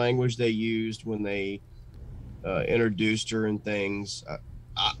 some of the language they used when they introduced her and things,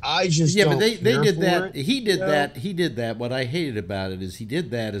 I just don't but they did that. It, he did that. He did that. What I hated about it is he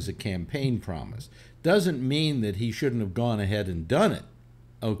did that as a campaign promise. Doesn't mean that he shouldn't have gone ahead and done it.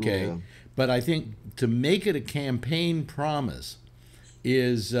 Okay. Yeah. But I think to make it a campaign promise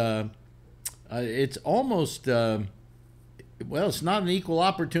is it's almost well, it's not an equal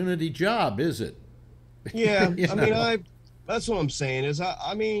opportunity job, is it? Yeah, I mean, that's what I'm saying is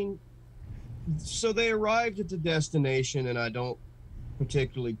I mean, so they arrived at the destination, and I don't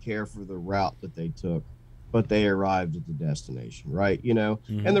particularly care for the route that they took, but they arrived at the destination, right? You know,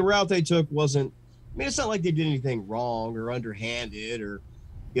 and the route they took wasn't. I mean, it's not like they did anything wrong or underhanded or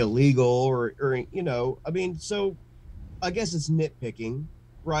illegal or you know, I mean, so I guess it's nitpicking,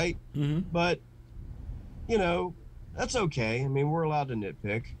 right? But you know, that's okay. I mean, we're allowed to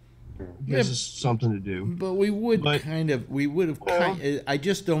nitpick. Gives us something to do. But we would I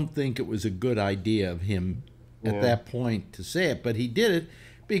just don't think it was a good idea of him at that point to say it, but he did it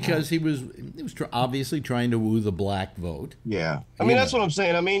because he was obviously trying to woo the black vote. Yeah. I mean, that's what I'm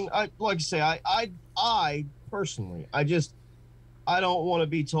saying. I mean, like I say, I personally, I don't want to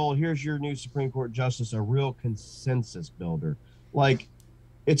be told, here's your new Supreme Court justice, a real consensus builder. Like,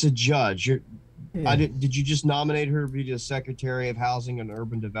 it's a judge. Did you just nominate her to be the Secretary of Housing and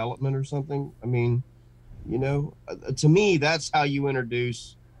Urban Development or something? I mean, you know, to me, that's how you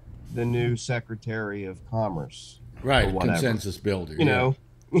introduce the new Secretary of Commerce. Right, consensus builder. You know.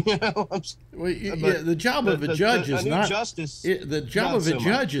 The job of a judge is not justice. The job of a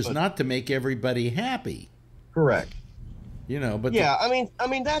judge is not to make everybody happy. Correct. You know, but yeah, I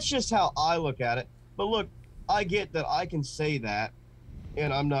mean that's just how I look at it. But look, I get that I can say that,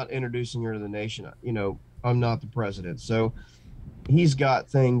 and I'm not introducing her to the nation. You know, I'm not the president, so he's got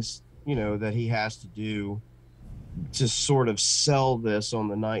things, you know, that he has to do to sort of sell this on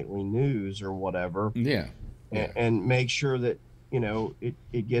the nightly news or whatever. Yeah. And make sure that, you know,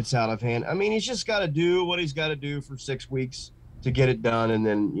 it gets out of hand. I mean, he's just got to do what he's got to do for 6 weeks to get it done, and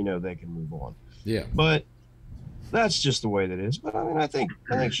then, you know, they can move on. Yeah. But that's just the way that is. But I mean, I think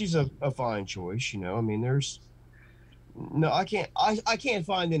she's a fine choice. You know, I mean, I can't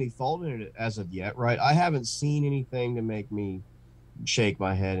find any fault in it as of yet, right? I haven't seen anything to make me shake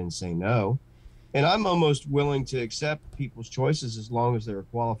my head and say no. And I'm almost willing to accept people's choices as long as they're a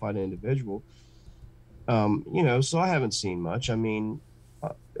qualified individual. You know, so I haven't seen much. I mean,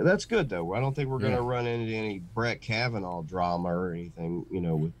 that's good though. I don't think we're going to run into any Brett Kavanaugh drama or anything, you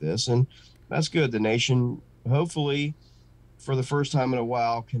know, with this. And that's good. The nation hopefully for the first time in a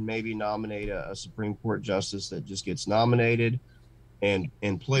while, can maybe nominate a Supreme Court justice that just gets nominated and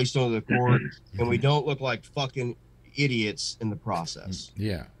placed onto the court, and we don't look like fucking idiots in the process.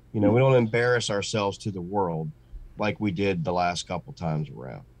 Yeah. You know, we don't embarrass ourselves to the world like we did the last couple times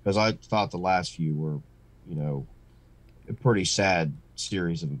around. Because I thought the last few were, you know, a pretty sad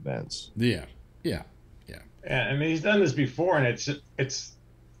series of events. Yeah. Yeah, I mean, he's done this before, and it's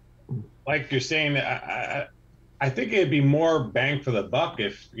like you're saying. I think it'd be more bang for the buck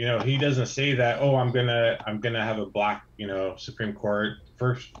if, you know, he doesn't say that. Oh, I'm gonna have a black, you know, Supreme Court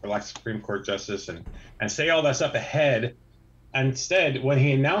black Supreme Court justice, and say all that stuff ahead. Instead, when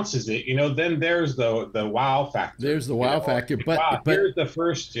he announces it, you know, then there's the wow factor. There's the wow factor, but here's the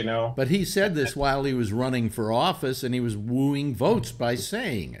first, you know. But he said this while he was running for office, and he was wooing votes by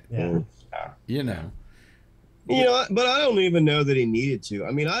saying it. Yeah. You know. You know, but I don't even know that he needed to.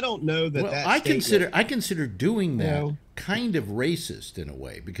 I mean, I don't know that. Well, that I statement, consider doing that, you know, kind of racist in a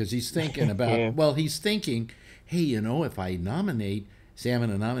way, because he's thinking about. Well, he's thinking, hey, you know, if I nominate, say I'm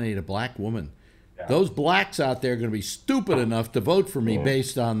going to nominate a black woman, those blacks out there are going to be stupid enough to vote for me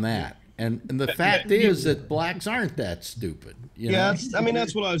based on that. And the fact is that blacks aren't that stupid. You know? I mean,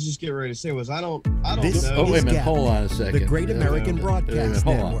 that's what I was just getting ready to say. Was I don't This know. Oh, wait a minute. Gap, Hold on a second. The Great American Broadcast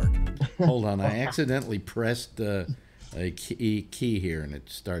Network. Hold on. I accidentally pressed a key here, and it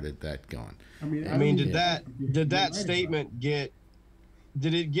started that going. I mean, did that statement get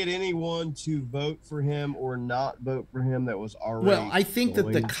anyone to vote for him or not vote for him that was already? Well, I think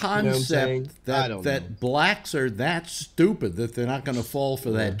that the concept that blacks are that stupid that they're not going to fall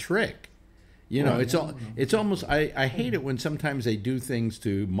for that trick. You know, it's almost. I hate it when sometimes they do things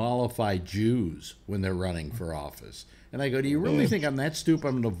to mollify Jews when they're running for office. And I go, do you really think I'm that stupid?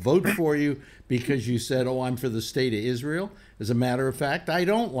 I'm going to vote for you because you said, oh, I'm for the state of Israel. As a matter of fact, I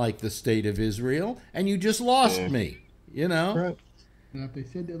don't like the state of Israel, and you just lost me. You know. Right. Now, if they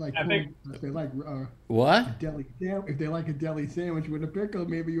said they like, if they like what? If they like a deli sandwich with a pickle,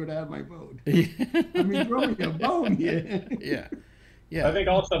 maybe you would have my vote. I mean, throw me a bone here. Yeah. I think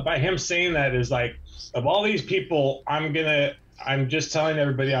also by him saying that is like, of all these people, I'm just telling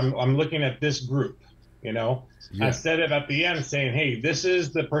everybody I'm looking at this group, you know, instead of at the end saying, hey, this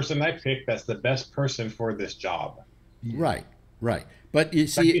is the person I picked that's the best person for this job. Right. But you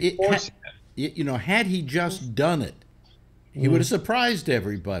see, you know, had he just done it, he would have surprised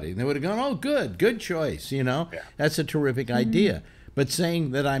everybody. And they would have gone, oh, good choice, you know. Yeah. That's a terrific idea. But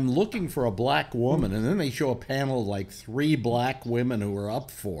saying that I'm looking for a black woman, and then they show a panel of like 3 black women who are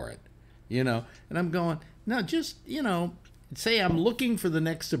up for it, you know. And I'm going, no, just, you know, say I'm looking for the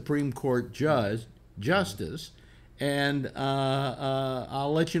next Supreme Court justice, and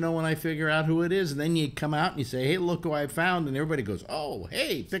I'll let you know when I figure out who it is. And then you come out and you say, hey, look who I found. And everybody goes, oh,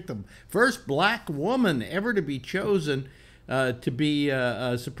 hey, pick the first black woman ever to be chosen to be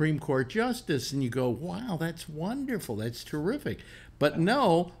a Supreme Court justice. And you go, wow, that's wonderful. That's terrific. But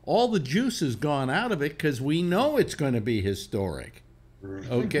no, all the juice has gone out of it because we know it's going to be historic,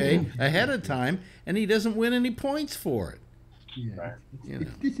 okay, ahead of time, and he doesn't win any points for it. Yeah,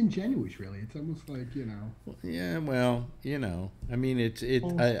 it's disingenuous, really. It's almost like, you know. Yeah, well, you know, I mean,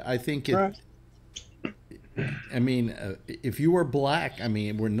 I think it. I mean, if you were black, I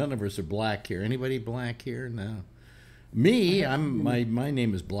mean, none of us are black here. Anybody black here? No. Me, my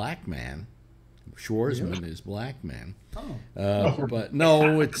name is Black Man. Schwarzman is Black Man. But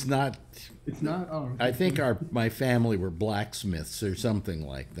no, it's not. It's not. Oh, I think my family were blacksmiths or something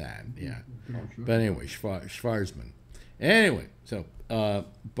like that. Yeah. But anyway, Schwarzman. Anyway, so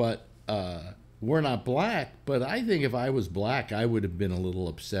we're not black. But I think if I was black, I would have been a little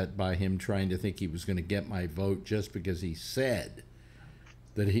upset by him trying to think he was going to get my vote just because he said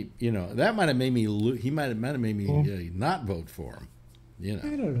that he, you know, that might have made me. He might have made me not vote for him. You know.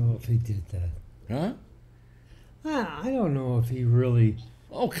 I don't know if he did that. Huh? I don't know if he really.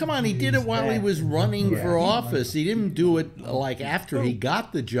 Oh, come on. He did it while he was running for office. He didn't do it like after he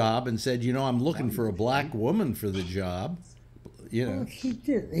got the job and said, you know, I'm looking for a black woman for the job. You know. Well, he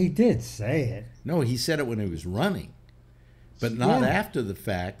did say it. No, he said it when he was running. But not after the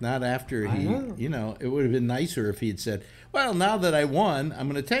fact, not after he, you know, it would have been nicer if he had said, well, now that I won, I'm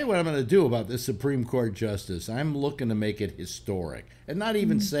going to tell you what I'm going to do about this Supreme Court justice. I'm looking to make it historic. And not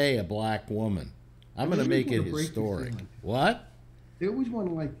even say a black woman. I'm going to make it historic. What? They always want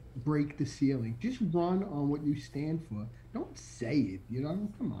to, like, break the ceiling. Just run on what you stand for. Don't say it, you know?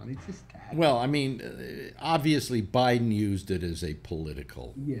 Come on, it's just tactic. Well, I mean, obviously Biden used it as a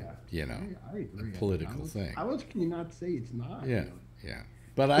political, you know, I agree. political thing. How else can you not say it's not? Yeah, yeah.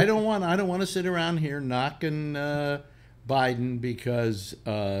 But I don't want to sit around here knocking Biden because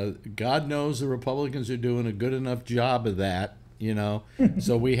God knows the Republicans are doing a good enough job of that, you know.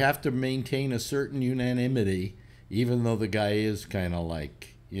 So we have to maintain a certain unanimity, even though the guy is kind of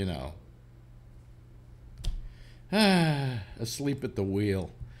like, you know, asleep at the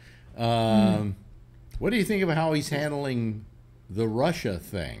wheel. What do you think of how he's handling the Russia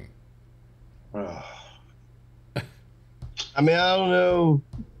thing? I mean, I don't know.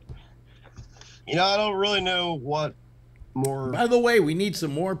 You know, I don't really know what more. By the way, we need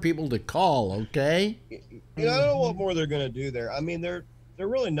some more people to call, okay? You know, I don't know what more they're going to do there. I mean, they're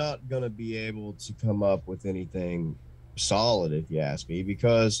really not going to be able to come up with anything solid, if you ask me,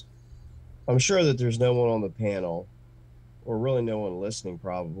 because I'm sure that there's no one on the panel, or really no one listening,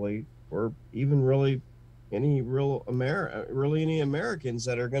 probably, or even really any any Americans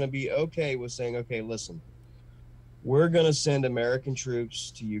that are going to be okay with saying, okay, listen, we're going to send American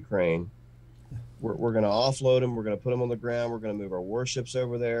troops to Ukraine. We're going to offload them. We're going to put them on the ground. We're going to move our warships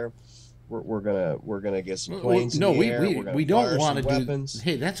over there. We're gonna get some planes. No, in the air. we don't want to do. Weapons.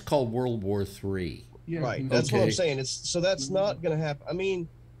 Hey, that's called World War III. Yeah, Right. That's what I'm saying. That's not going to happen. I mean,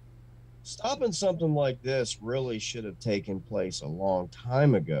 stopping something like this really should have taken place a long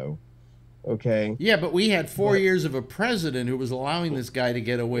time ago. Okay. Yeah, but we had 4 years of a president who was allowing this guy to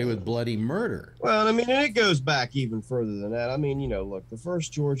get away with bloody murder. Well, I mean, and it goes back even further than that. I mean, you know, look, the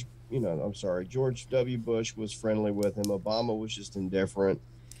first George W. Bush was friendly with him. Obama was just indifferent,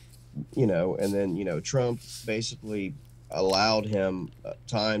 you know, and then, you know, Trump basically allowed him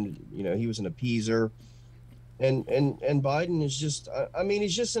time. You know, he was an appeaser. And Biden is just, I mean,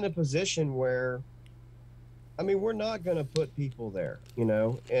 he's just in a position where, I mean, we're not going to put people there, you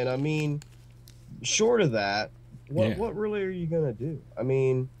know, and I mean, short of that, what really are you going to do? I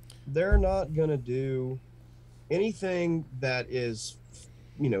mean, they're not going to do anything that is,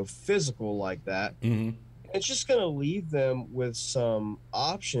 you know, physical like that. Mm-hmm. It's just going to leave them with some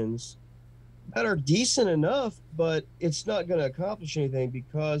options that are decent enough, but it's not going to accomplish anything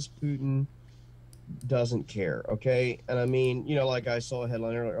because Putin doesn't care. Okay. And I mean, you know, like I saw a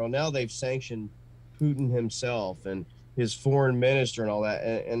headline earlier, now they've sanctioned Putin himself and his foreign minister and all that.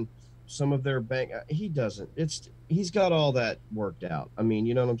 And some of their bank, he doesn't, he's got all that worked out. I mean,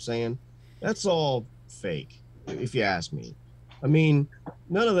 you know what I'm saying? That's all fake, if you ask me. I mean,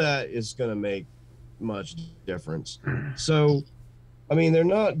 none of that is going to make much difference. So, I mean, they're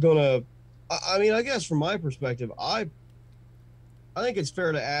not going to, I mean, I guess from my perspective, I think it's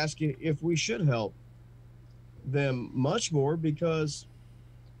fair to ask you if we should help them much more, because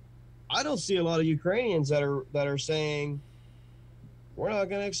I don't see a lot of Ukrainians that are saying we're not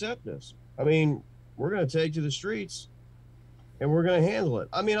going to accept this. I mean, we're going to take to the streets and we're going to handle it.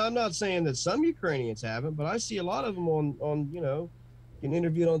 I mean, I'm not saying that some Ukrainians haven't, but I see a lot of them on you know, getting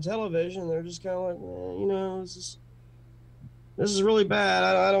interviewed on television. They're just kind of like, you know, this is really bad.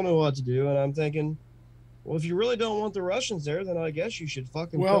 I don't know what to do. And I'm thinking, well, if you really don't want the Russians there, then I guess you should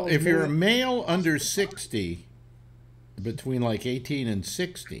fucking. Well, if you're a male under 60, between like 18 and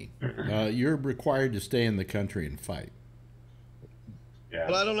 60, you're required to stay in the country and fight. Yeah.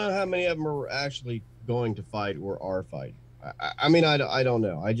 But I don't know how many of them are actually going to fight or are fighting. I mean, I don't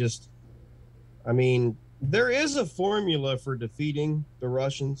know. I mean, there is a formula for defeating the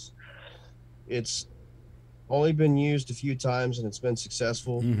Russians. It's only been used a few times and it's been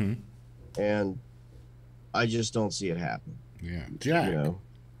successful. Mm-hmm. And I just don't see it happen. Yeah. Jack. You know,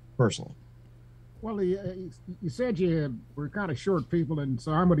 personally. Well, you said you were kind of short people, and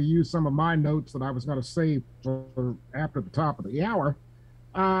so I'm going to use some of my notes that I was going to save for after the top of the hour.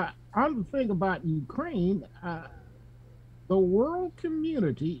 On the thing about Ukraine, the world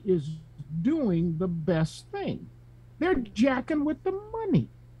community is doing the best thing. They're jacking with the money.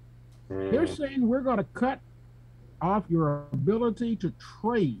 They're saying we're going to cut off your ability to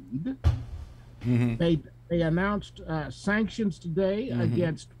trade. Mm-hmm. They announced sanctions today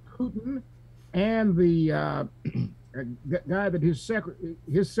against Putin and the guy that his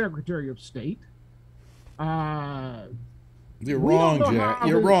Secretary of State. You're wrong, Jack.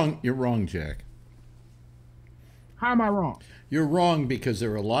 You're wrong. You're wrong, Jack. How am I wrong? You're wrong because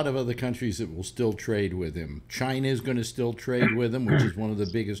there are a lot of other countries that will still trade with him. China is going to still trade with him, which is one of the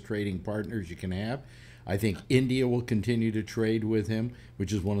biggest trading partners you can have. I think India will continue to trade with him,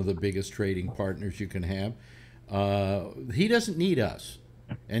 which is one of the biggest trading partners you can have. He doesn't need us.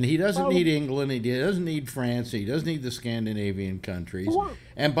 And he doesn't need England, he doesn't need France, he doesn't need the Scandinavian countries.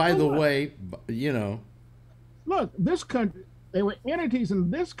 And by the way, you know... Look, this country, there were entities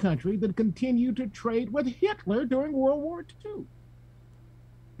in this country that continued to trade with Hitler during World War II.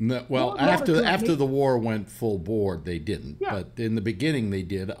 No, well, after the war went full board, they didn't. Yeah. But in the beginning, they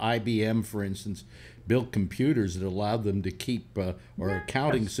did. IBM, for instance, built computers that allowed them to keep, or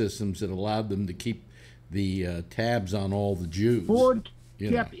accounting systems that allowed them to keep the tabs on all the Jews. Ford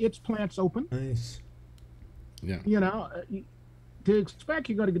kept its plants open. Nice. Yeah. To expect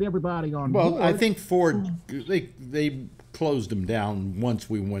you're going to get everybody on board. Well, I think Ford, they closed them down once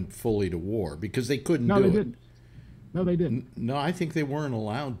we went fully to war because they couldn't do it. Didn't. No, they didn't. No, I think they weren't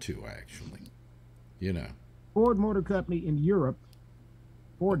allowed to, actually. Ford Motor Company in Europe,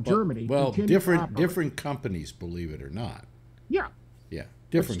 Germany. Well, different companies, believe it or not. Yeah. Yeah,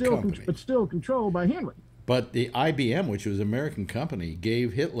 different companies. But still controlled by Henry. But the IBM, which was an American company,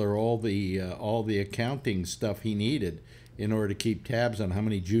 gave Hitler all the accounting stuff he needed in order to keep tabs on how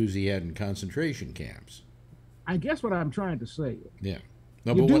many Jews he had in concentration camps. I guess what I'm trying to say is, yeah,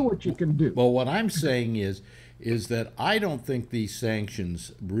 what you can do. Well, what I'm saying is that I don't think these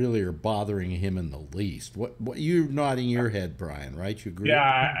sanctions really are bothering him in the least. What you're nodding your head, Brian, right? You agree? Yeah,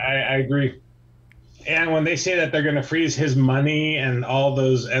 I agree. And when they say that they're going to freeze his money and all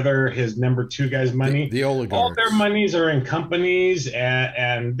those his number two guys' money, the oligarchs, all their monies are in companies,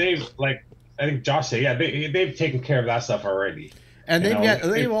 and they've, like I think Josh said, yeah, they've taken care of that stuff already. And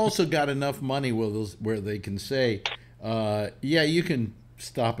they've also got enough money where they can say, yeah, you can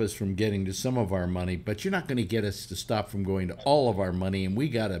stop us from getting to some of our money, but you're not going to get us to stop from going to all of our money, and we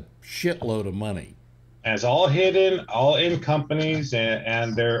got a shitload of money. And it's all hidden, all in companies,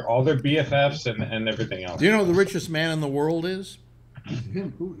 and they're all their BFFs and everything else. Do you know who the richest man in the world is?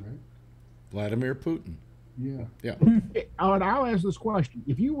 Him, Putin, right? Vladimir Putin. Yeah. Yeah. And I'll ask this question: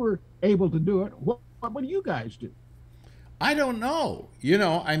 if you were able to do it, what would you guys do? I don't know.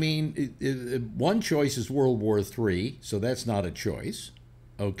 I mean, one choice is World War III, so that's not a choice.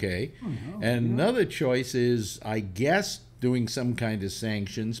 Okay. Oh, no, and another choice is, I guess, doing some kind of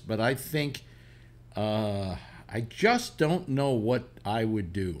sanctions, but I think I just don't know what I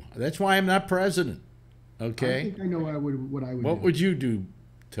would do. That's why I'm not president. Okay. I think I know what I would do. What would you do,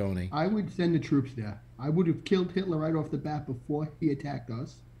 Tony? I would send the troops there. I would have killed Hitler right off the bat before he attacked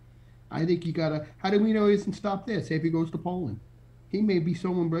us. I think you gotta. How do we know he doesn't stop there? Say if he goes to Poland, he may be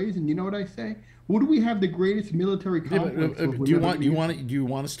so brazen. You know what I say? Who do we have the greatest military complex? Do you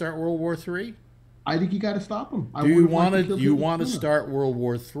want to start World War III? I think you got to stop him. Do you want to start World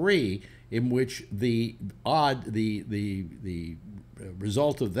War III, in which the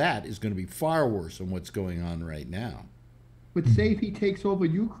result of that is going to be far worse than what's going on right now? But say if he takes over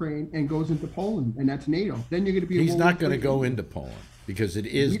Ukraine and goes into Poland, and that's NATO, then you're going to be. He's not going to go into Poland because it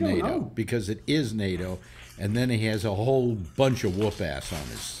is NATO. Because it is NATO, and then he has a whole bunch of whoop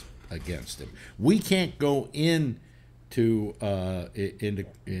ass against him. We can't go into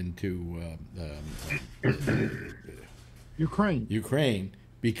Ukraine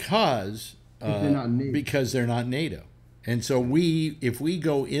because they're not NATO. And so if we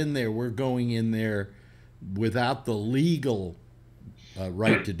go in there, we're going in there without the legal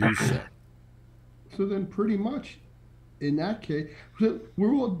right to do so. So then pretty much in that case,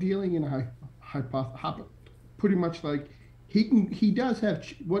 we're all dealing in a pretty much like he does have,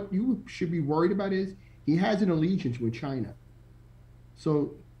 what you should be worried about is he has an allegiance with China.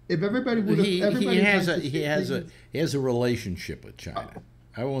 So if everybody would have, he has a relationship with China.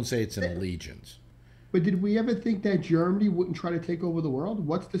 I won't say it's an allegiance. But did we ever think that Germany wouldn't try to take over the world?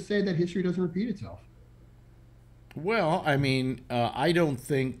 What's to say that history doesn't repeat itself? Well, I mean, I don't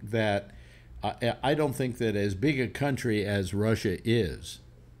think that as big a country as Russia is,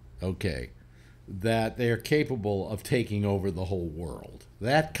 okay, that they're capable of taking over the whole world.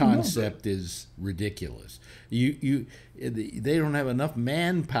 That concept is ridiculous. They don't have enough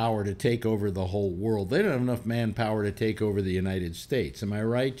manpower to take over the whole world. They don't have enough manpower to take over the United States. Am I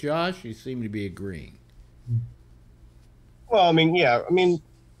right, Josh? You seem to be agreeing. Well, I mean, yeah. I mean,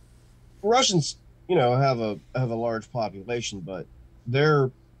 Russians, have a large population, but their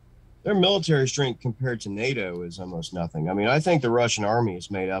military strength compared to NATO is almost nothing. I mean, I think the Russian army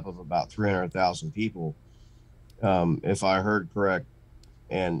is made up of about 300,000 people, if I heard correct,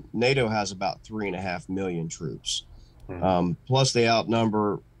 and NATO has about 3.5 million troops. Plus, they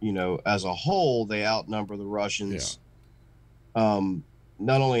outnumber, as a whole, they outnumber the Russians. Yeah.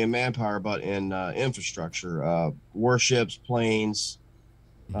 Not only in manpower but in infrastructure, warships, planes,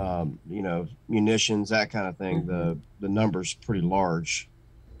 munitions, that kind of thing. The number's pretty large.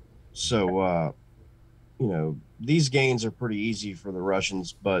 So, these gains are pretty easy for the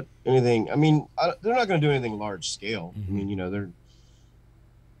Russians, but they're not going to do anything large scale. I mean,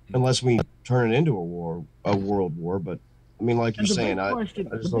 unless we turn it into a world war. But I mean, like you're saying, I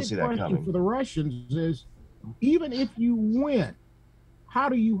just don't see that coming. For the Russians is, even if you win, how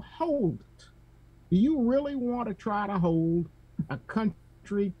do you hold it? Do you really want to try to hold a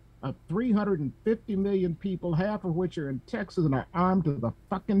country of 350 million people, half of which are in Texas and are armed to the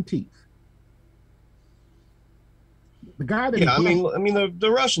fucking teeth. The guy that Yeah,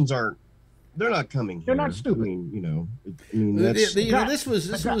 the Russians aren't. They're not coming here. They're not stupid. That's, this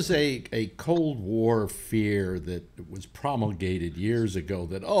was a Cold War fear that was promulgated years ago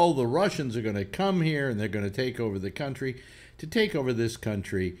that, oh, the Russians are going to come here and they're going to take over the country. To take over this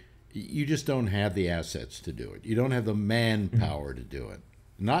country, you just don't have the assets to do it. You don't have the manpower to do it.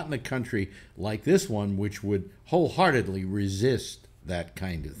 Not in a country like this one, which would wholeheartedly resist that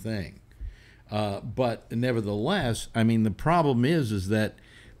kind of thing. But nevertheless, I mean, the problem is that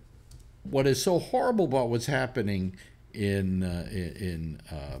what is so horrible about what's happening in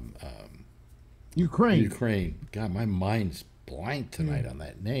Ukraine. God, my mind's blank tonight on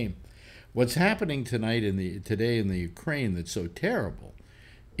that name. What's happening today in the Ukraine that's so terrible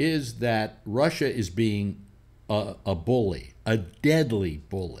is that Russia is being a bully, a deadly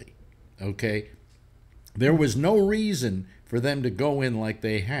bully. Okay, there was no reason for them to go in like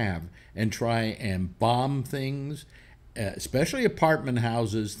they have and try and bomb things, especially apartment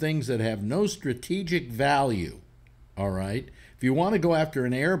houses, things that have no strategic value. All right, if you want to go after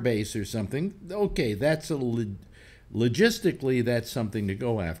an air base or something, okay, that's logistically that's something to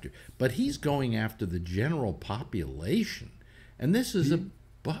go after. But he's going after the general population, and this is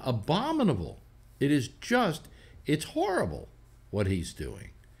abominable. It's horrible what he's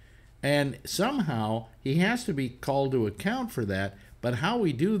doing. And somehow he has to be called to account for that. But how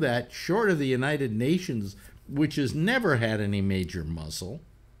we do that, short of the United Nations, which has never had any major muscle,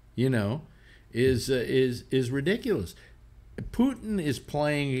 is ridiculous. Putin is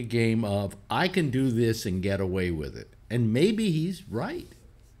playing a game of, I can do this and get away with it. And maybe he's right.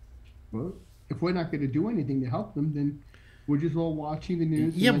 Well, if we're not going to do anything to help them, then we're just all watching the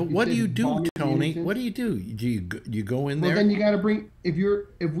news. Yeah, but what do you do, Tony? What do? Do you go in there? Well, then you got to bring. If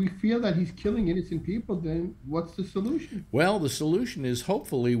we feel that he's killing innocent people, then what's the solution? Well, the solution is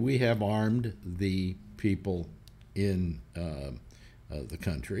hopefully we have armed the people in the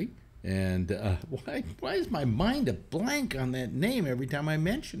country. And why is my mind a blank on that name every time I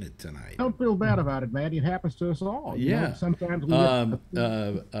mention it tonight? Don't feel bad about it, man. It happens to us all. Yeah. Sometimes we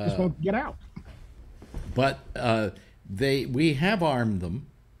just won't get out. But we have armed them.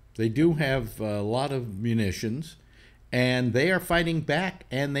 They do have a lot of munitions, and they are fighting back,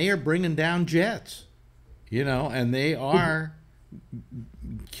 and they are bringing down jets, and they are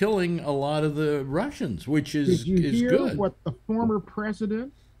killing a lot of the Russians, which is good. Did you hear what the former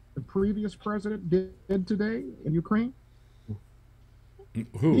president, the previous president, did today in Ukraine?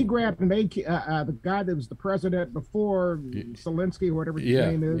 Who? He grabbed the guy that was the president before Zelensky, or whatever his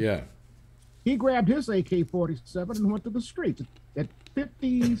name is. Yeah. He grabbed his AK-47 and went to the streets at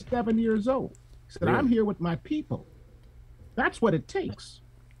 57 years old. He said, I'm here with my people. That's what it takes.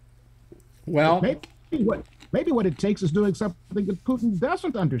 Well, maybe what it takes is doing something that Putin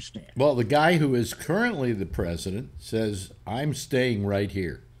doesn't understand. Well, the guy who is currently the president says, I'm staying right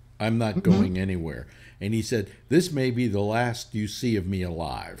here. I'm not going anywhere. And he said, this may be the last you see of me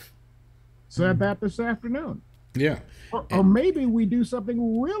alive. Said that this afternoon. Yeah. Or maybe we do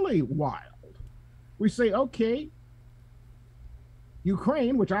something really wild. We say, okay,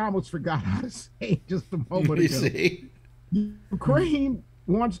 Ukraine, which I almost forgot how to say just a moment ago. See? Ukraine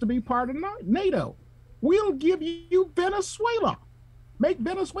wants to be part of NATO. We'll give you Venezuela. Make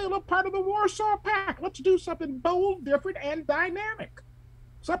Venezuela part of the Warsaw Pact. Let's do something bold, different, and dynamic.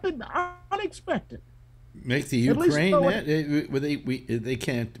 Something unexpected. Make the Ukraine they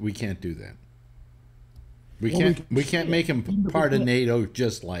can't. We can't do that. We can't make him part of NATO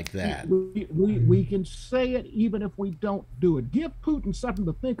just like that. We can say it even if we don't do it. Give Putin something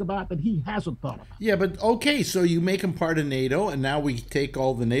to think about that he hasn't thought about. Yeah, but okay, so you make him part of NATO, and now we take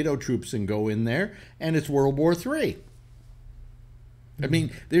all the NATO troops and go in there, and it's World War III. I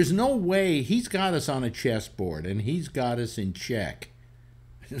mean, there's no way. He's got us on a chessboard, and he's got us in check,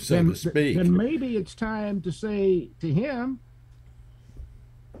 so to speak. Then maybe it's time to say to him,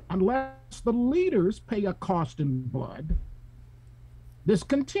 unless the leaders pay a cost in blood, this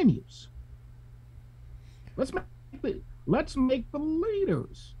continues. Let's make the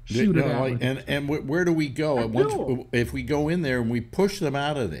leaders shoot it out. And where do we go? If we go in there and we push them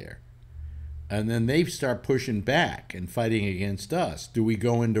out of there, and then they start pushing back and fighting against us, do we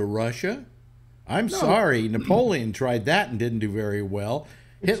go into Russia? I'm sorry, Napoleon tried that and didn't do very well.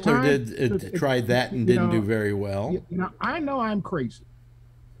 Hitler tried that and didn't do very well. I know I'm crazy.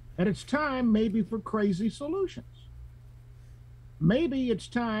 And it's time maybe for crazy solutions. Maybe it's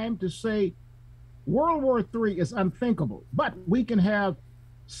time to say World War III is unthinkable, but we can have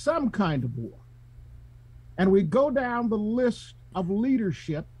some kind of war. And we go down the list of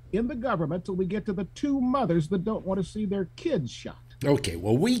leadership in the government till we get to the two mothers that don't want to see their kids shot. Okay,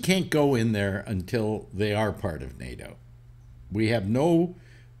 well, we can't go in there until they are part of NATO. We have no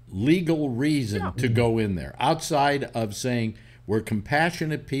legal reason to go in there outside of saying we're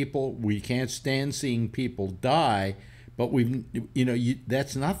compassionate people. We can't stand seeing people die, but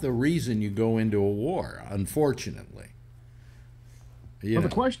that's not the reason you go into a war, unfortunately. Well, the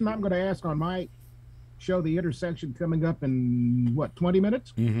question I'm going to ask on my show, The Intersection, coming up in, 20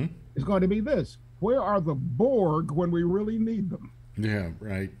 minutes? Mm-hmm. Is going to be this. Where are the Borg when we really need them? Yeah,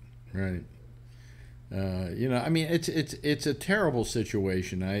 right. I mean, it's a terrible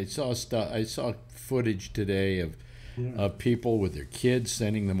situation. I saw footage today of people with their kids,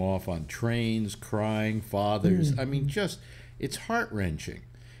 sending them off on trains, crying, fathers. I mean, it's heart-wrenching.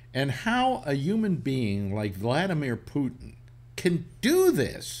 And how a human being like Vladimir Putin can do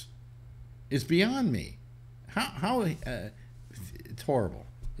this is beyond me. How it's horrible.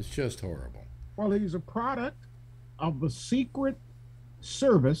 It's just horrible. Well, he's a product of the secret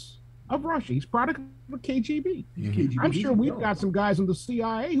service of Russia. He's product of the KGB. Mm-hmm. I'm sure we've got some guys in the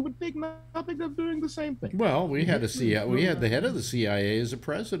CIA who would think nothing of doing the same thing. Well, we had the head of the CIA as a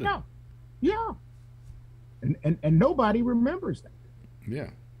president. Yeah. And nobody remembers that. Yeah.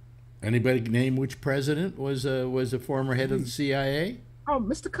 Anybody name which president was a former head of the CIA? Oh,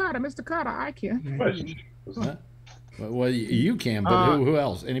 Mr. Carter, I can. Huh? Well, you can, but who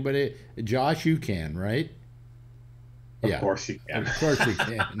else? Anybody? Josh, you can, right? Of course he can. Of course he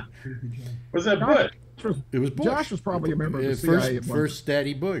can. Was that Bush? It was Bush. Josh was probably a member of the CIA. First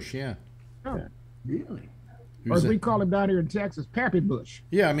Daddy Bush, yeah. Oh. Really? Or as we call him down here in Texas, Pappy Bush.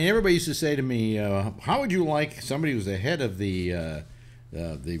 Yeah, I mean, everybody used to say to me, how would you like somebody who's the head of the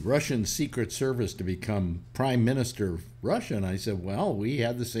Russian Secret Service to become Prime Minister of Russia? And I said, well, we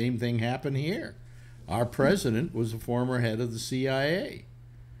had the same thing happen here. Our president was a former head of the CIA.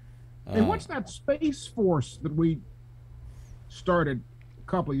 And what's that Space Force that we started a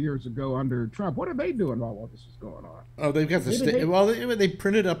couple of years ago under Trump? What are they doing while all this is going on? Oh, they've got they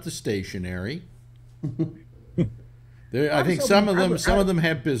printed up the stationery. I think some of them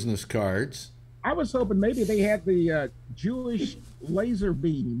have business cards. I was hoping maybe they had the Jewish laser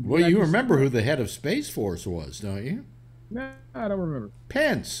beam. Well, you remember who the head of Space Force was, don't you? No, I don't remember.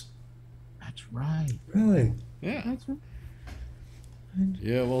 Pence. That's right. Really? Yeah. That's right.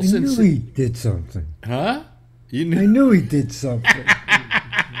 Yeah, well, I knew he did something. Huh? I knew he did something.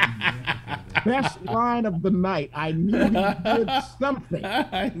 Best line of the night. I knew he did something.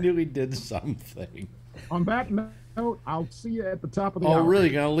 I knew he did something. On that note, I'll see you at the top of the hour. Oh, really?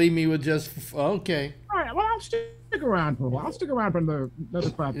 Gonna leave me with just okay? All right. Well, I'll stick around for a while. I'll stick around for another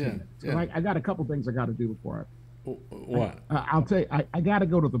 5 minutes. Yeah. I got a couple things I got to do before What? I'll tell you. I got to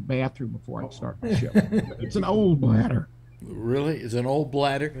go to the bathroom before I start the show. It's an old bladder. Really? It's an old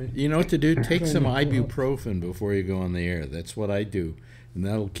bladder? You know what to do? Take some ibuprofen before you go on the air. That's what I do, and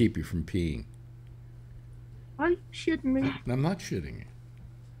that'll keep you from peeing. Are you shitting me? I'm not shitting you.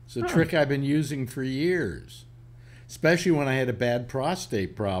 It's a trick I've been using for years, especially when I had a bad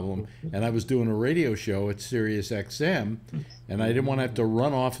prostate problem and I was doing a radio show at Sirius XM, and I didn't want to have to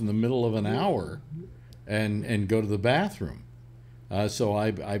run off in the middle of an hour and go to the bathroom. So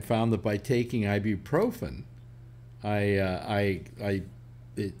I found that by taking ibuprofen,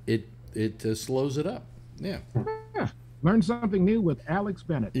 it slows it up. Yeah. Learn something new with Alex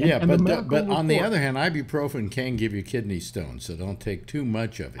Bennett. But on the other hand, ibuprofen can give you kidney stones, so don't take too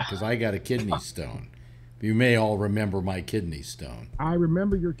much of it, because I got a kidney stone. You may all remember my kidney stone. I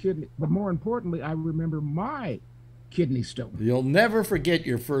remember your kidney, but more importantly, I remember my kidney stone. You'll never forget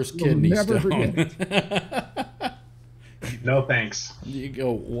your first kidney stone. Forget it. No, thanks. You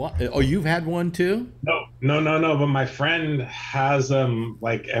go, what? Oh, you've had one too? No. But my friend has them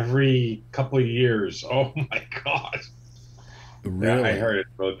like every couple of years. Oh my God. Really? Yeah, I heard it's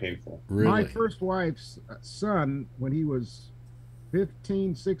really painful. Really? My first wife's son, when he was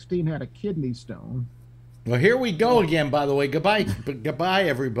 15, 16, had a kidney stone. Well, here we go again, by the way. Goodbye,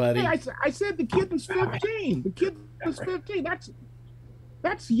 everybody. Hey, I said the kid was 15. The kid was 15.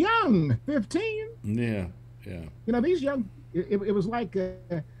 That's young. 15? Yeah. You know, these young, it was like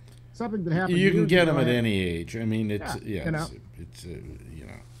something that happened. You can get them at any age. I mean, it's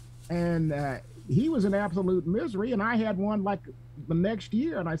And he was in absolute misery, and I had one like the next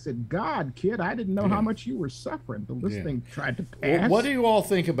year, and I said, God, kid, I didn't know how much you were suffering till this thing tried to pass. Well, what do you all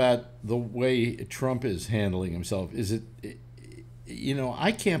think about the way Trump is handling himself? Is it,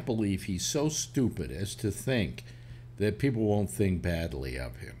 I can't believe he's so stupid as to think that people won't think badly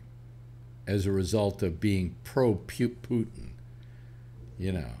of him as a result of being pro-Putin.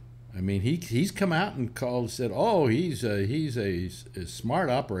 I mean, he's come out and said, oh, he's a smart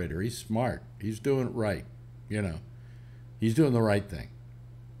operator. He's smart. He's doing it right. You know, he's doing the right thing.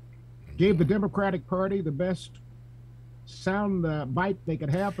 Gave the Democratic Party the best sound bite they could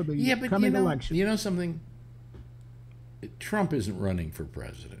have for the coming election. You know something? Trump isn't running for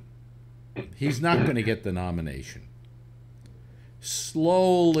president. He's not going to get the nomination.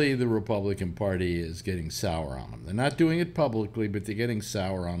 Slowly, the Republican Party is getting sour on him. They're not doing it publicly, but they're getting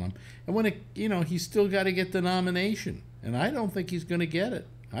sour on him. And when he's still got to get the nomination, and I don't think he's going to get it.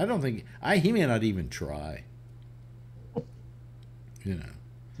 I don't think he may not even try. You know.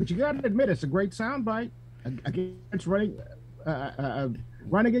 But you got to admit, it's a great soundbite against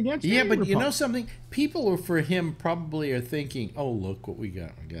running against. Yeah, but you know something? People for him probably are thinking, "Oh, look what we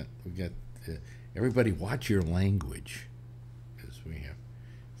got! We got everybody watch your language." We have.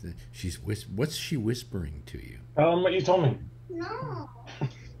 What's she whispering to you? Tell him what you told me. No.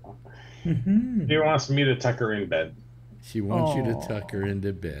 He wants me to tuck her in bed. She wants you to tuck her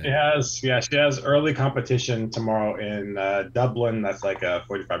into bed. She has early competition tomorrow in Dublin. That's like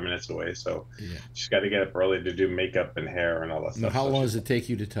 45 minutes away. So she's got to get up early to do makeup and hair and all that stuff. How long does it take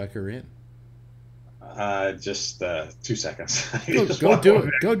you to tuck her in? Just 2 seconds. Go do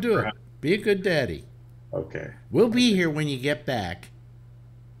it. Go do it. Be a good daddy. Okay. We'll be here when you get back.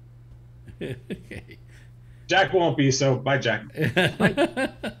 Okay. Jack won't be, so bye, Jack.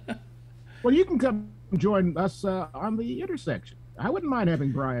 Well, you can come join us on the intersection. I wouldn't mind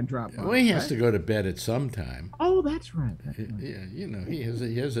having Brian drop by. Well, he has to go to bed at some time. Oh, that's right. Yeah, you know,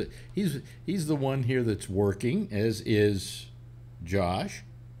 he's the one here that's working, as is Josh.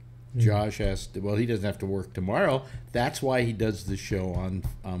 Josh has to. Well, he doesn't have to work tomorrow. That's why he does the show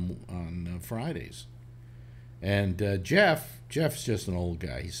on Fridays. And Jeff's just an old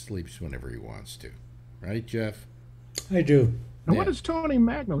guy. He sleeps whenever he wants to, right, Jeff? I do. And what is Tony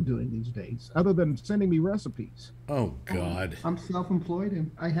Magno doing these days, other than sending me recipes? Oh God! I'm self-employed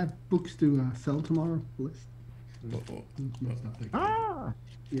and I have books to sell tomorrow. List.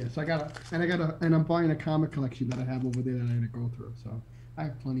 Yes, and I'm buying a comic collection that I have over there that I'm gonna go through. So I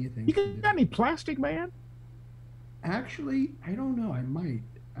have plenty of things. You got any Plastic Man? Actually, I don't know. I might.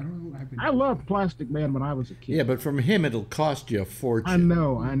 I don't know. I loved Plastic Man when I was a kid. Yeah, but from him it'll cost you a fortune. I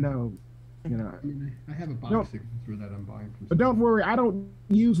know. You know, I mean, I have a box through that I'm buying from. But don't worry, I don't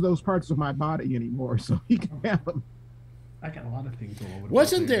use those parts of my body anymore, so you can have them. I got a lot of things all over.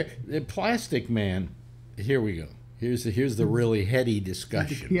 Wasn't there the Plastic Man? Here we go. Here's the really heady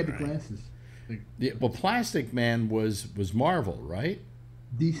discussion. He had the glasses. Well, Plastic Man was Marvel, right?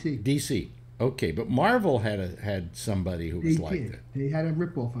 DC. Okay, but Marvel had somebody who was like that. They had a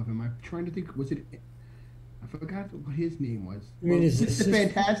ripoff of him. I'm trying to think. Was it? I forgot what his name was. I mean, Mr.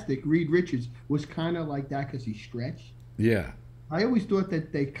 Fantastic, Reed Richards, was kind of like that because he stretched. Yeah. I always thought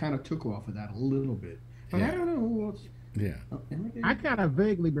that they kind of took off of that a little bit. But I don't know who else. Yeah. I kind of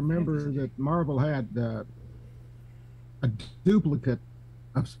vaguely remember that Marvel had a duplicate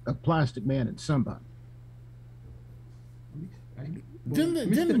of Plastic Man and somebody.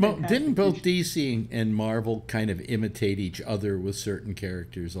 Didn't both DC and Marvel kind of imitate each other with certain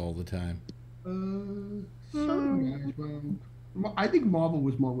characters all the time? Well, I think Marvel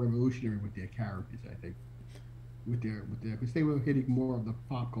was more revolutionary with their characters. I think with their because they were hitting more of the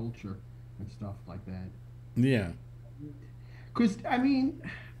pop culture and stuff like that. Yeah. Because I mean,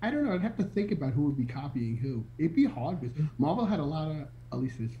 I don't know. I'd have to think about who would be copying who. It'd be hard because Marvel had a lot of, at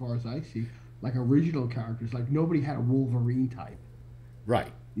least as far as I see, like original characters. Like nobody had a Wolverine type.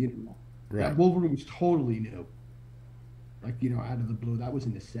 Right. You know. Right. That Wolverine was totally new. Like, you know, out of the blue. That was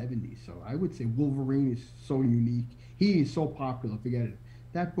in the 70s. So I would say Wolverine is so unique. He is so popular. Forget it.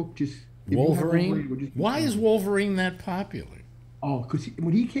 That book just... Wolverine? Why is Wolverine that popular? Oh, because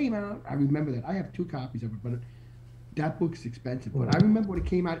when he came out, I remember that. I have 2 copies of it, but that book's expensive. But I remember when it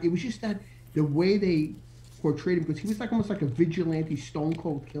came out, it was just that the way they portrayed him, because he was like almost like a vigilante, stone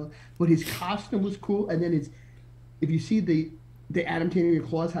cold killer. But his costume was cool. And then if you see the adamantium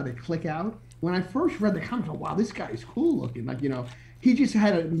claws, how they click out. When I first read the comics, I thought, wow, this guy is cool looking. Like, you know, he just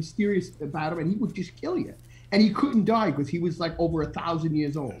had a mysterious about him, and he would just kill you. And he couldn't die because he was like over 1,000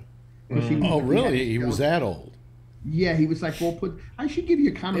 years old. Really? He was that old? Yeah, he was like, well, I should give you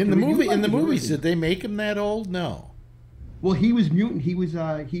a comic. In the movies, did they make him that old? No. Well, he was mutant. He was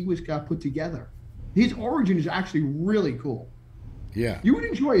put together. His origin is actually really cool. Yeah. You would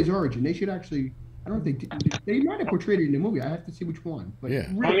enjoy his origin. They should actually. I don't think they might have portrayed it in the movie. I have to see which one. But yeah.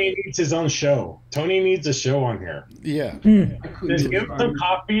 Tony needs his own show. Tony needs a show on here. Yeah. Just give him some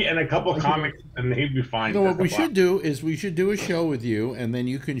coffee and a couple comics, and he'd be fine. No, what we should do is we should do a show with you, and then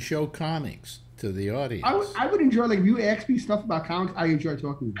you can show comics to the audience. I would enjoy, like, if you ask me stuff about comics, I enjoy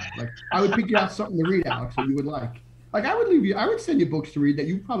talking about it. Like, I would pick you out something to read, Alex, that you would like. Like, I would send you books to read that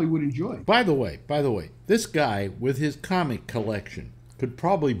you probably would enjoy. By the way, this guy with his comic collection could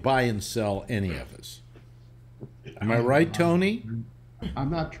probably buy and sell any of us. Am I right, Tony? I'm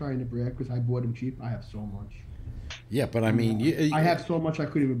not trying to brag because I bought him cheap. I have so much. Yeah, but I mean, I have so much I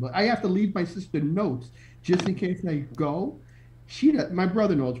couldn't even. I have to leave my sister notes just in case I go. My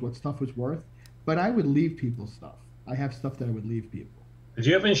brother knows what stuff was worth, but I would leave people stuff. I have stuff that I would leave people. Did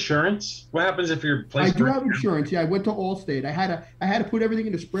you have insurance? What happens if your place? I do have insurance. Yeah, I went to Allstate. I had to put everything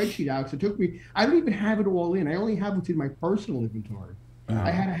in a spreadsheet, Alex. It took me. I don't even have it all in. I only have what's in my personal inventory. I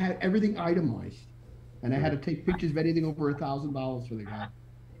had to have everything itemized, and I had to take pictures of anything over $1,000 for the guy.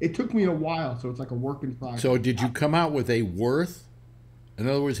 It took me a while, so it's like a work in progress. So did you come out with a worth? In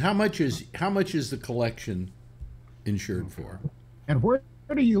other words, how much is the collection insured for? And where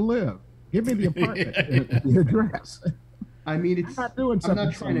do you live? Give me the apartment, the address. I mean, I'm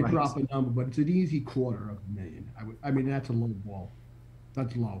not trying to drop a number, but it's an easy $250,000. I mean, that's a low ball.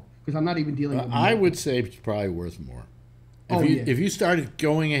 That's low because I'm not even dealing with. I would say it's probably worth more. If you started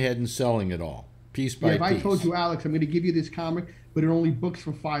going ahead and selling it all piece by piece. If I told you, Alex, I'm going to give you this comic, but it only books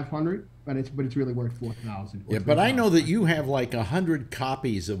for $500, but it's really worth $4,000. Yeah, but I know that you have like 100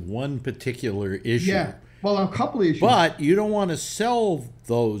 copies of one particular issue. Yeah, well, a couple of issues. But you don't want to sell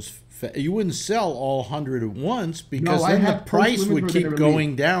those. You wouldn't sell all 100 at once because then the price would keep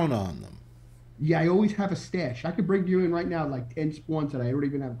going down on them. Yeah, I always have a stash. I could bring you in right now like 10 spawns that I already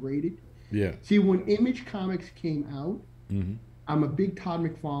even have graded. Yeah. See, when Image Comics came out, I'm a big Todd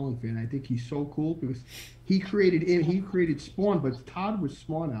McFarlane fan. I think he's so cool because he created Spawn, but Todd was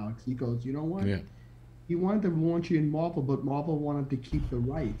smart, Alex. He goes, you know what? Yeah. He wanted to launch it in Marvel, but Marvel wanted to keep the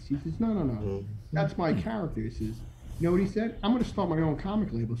rights. He says, no. That's my character. He says, you know what he said? I'm going to start my own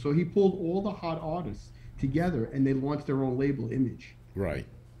comic label. So he pulled all the hot artists together, and they launched their own label, Image. Right.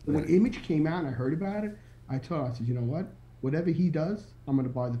 When Image came out and I heard about it, I said, you know what? Whatever he does, I'm going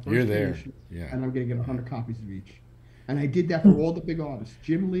to buy the first edition, and I'm going to get 100 copies of each. And I did that for all the big artists: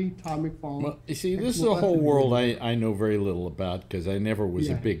 Jim Lee, Todd McFarlane. Well, you see, this is a whole world I know very little about because I never was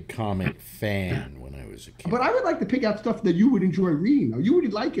a big comic fan when I was a kid. But I would like to pick out stuff that you would enjoy reading. Though you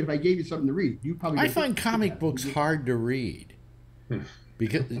would like it if I gave you something to read. You probably. I find comic books hard to read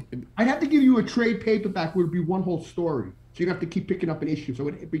because I'd have to give you a trade paperback where it'd be one whole story, so you'd have to keep picking up an issue, so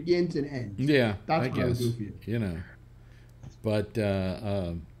it begins and ends. Yeah, that's I what guess. I would do for you. You know, but.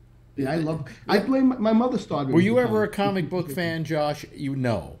 Yeah, I blame my mother started. Were you ever a comic book fan, Josh? You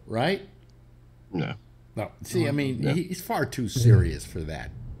know, right? No. No. See, I mean, he's far too serious for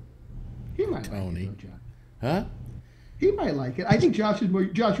that. He might Tony. like it, Josh. Huh? He might like it. I think Josh is more.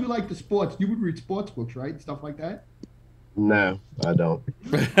 Josh, you like the sports. You would read sports books, right? Stuff like that. No, I don't.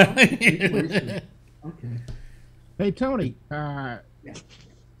 Okay. Hey, Tony. Do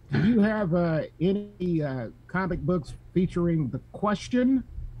you have any comic books featuring The Question?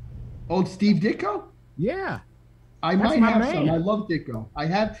 Old Steve Ditko? Yeah. I might have some. I love Ditko. I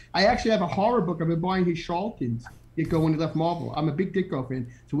actually have a horror book. I've been buying his Charlatans, Ditko when he left Marvel. I'm a big Ditko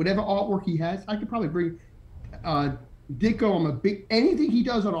fan. So whatever artwork he has, I could probably bring Ditko. Anything he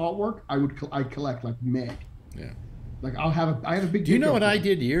does on artwork, I collect like mad. Yeah. Like I have a big. Do you know what I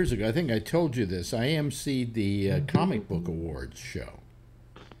did years ago? I think I told you this. I emceed the comic book awards show.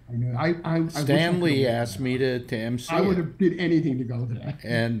 I know. Stanley asked me to MC. I would have did anything to go to that.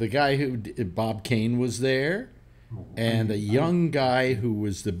 And the guy who Bob Kane was there, and a young guy who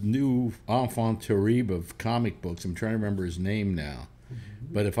was the new enfant terrible of comic books. I'm trying to remember his name now,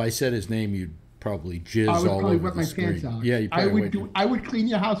 but if I said his name, you'd probably jizz all over the screen. Yeah, you probably I would clean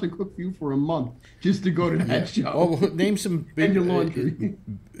your house and cook for you for a month just to go to that show. Oh, name some big your laundry.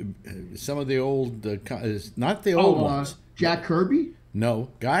 Some of the old, not the old ones. Jack Kirby. No,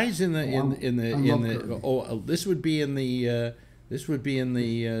 guys in the this would be in the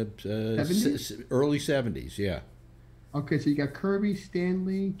early 70s, yeah. Okay, so you got Kirby,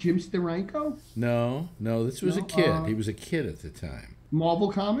 Stanley, Jim Steranko? No, this was a kid. He was a kid at the time. Marvel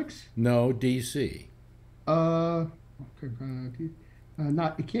Comics? No, DC. Not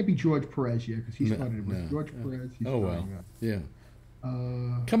it can't be George Perez yet because he started with George Perez. Yeah.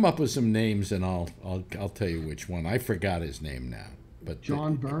 Come up with some names and I'll tell you which one. I forgot his name now. But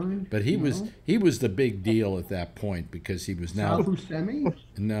John Byrne. But he was the big deal at that point because he was now. Sal Buscemi?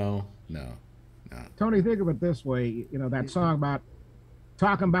 No. Tony, think of it this way. You know that song about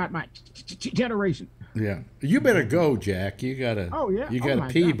talking about my generation. Yeah, you better go, Jack. You gotta. Oh yeah. You gotta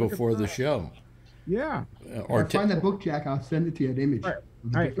pee before the show. Yeah. Or find that book, Jack. I'll send it to you at Image. All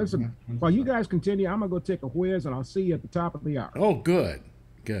right. Listen. While you guys continue, I'm gonna go take a whiz, and I'll see you at the top of the hour. Oh, good.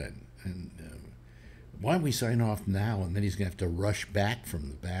 And why don't we sign off now, and then he's going to have to rush back from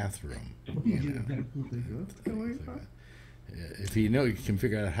the bathroom. You know? If you can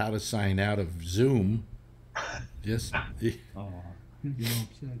figure out how to sign out of Zoom, just... Oh, I'm gonna get all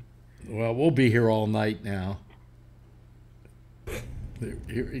upset. Well, we'll be here all night now.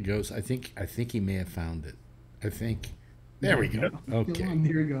 Here he goes. I think he may have found it. I think. There we go. Okay.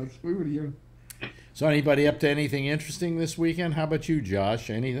 Here he goes. We would hear. So, anybody up to anything interesting this weekend? How about you,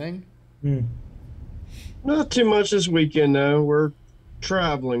 Josh? Anything? Not too much this weekend, though. We're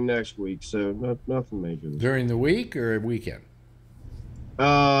traveling next week, so nothing major. During the week or weekend?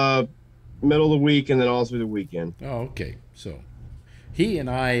 Middle of the week and then all through the weekend. Oh, okay. So, he and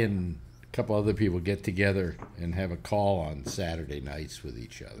I and a couple other people get together and have a call on Saturday nights with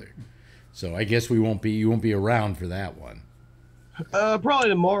each other. So I guess you won't be around for that one. Probably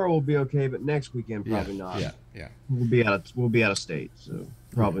tomorrow will be okay, but next weekend probably not. Yeah. We'll be out of state, so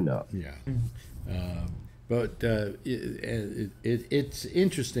probably not. Yeah. But it's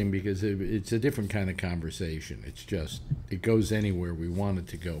interesting because it's a different kind of conversation. It's just, it goes anywhere we want it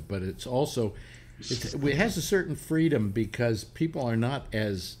to go. But it's also, it has a certain freedom because people are not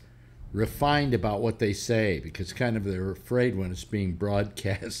as refined about what they say, because kind of they're afraid when it's being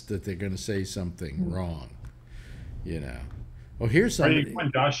broadcast that they're going to say something wrong, you know. Well, here's somebody. Where are you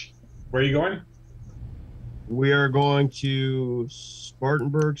going, Josh? Where are you going? We are going to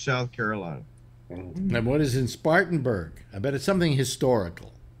Spartanburg, South Carolina. And what is in Spartanburg? I bet it's something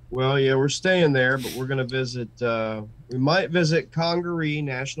historical. Well, yeah, we're staying there, but we're going to visit, we might visit Congaree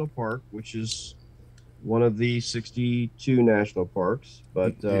National Park, which is one of the 62 national parks,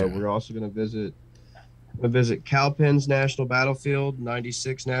 but we're also going to visit Cowpens National Battlefield,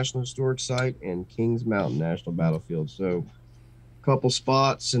 96 National Historic Site, and Kings Mountain National Battlefield. So a couple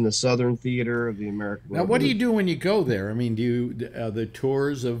spots in the Southern Theater of the American Revolution. Now, what do you do when you go there? I mean, do you the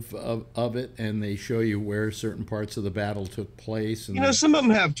tours of it, and they show you where certain parts of the battle took place? And some of them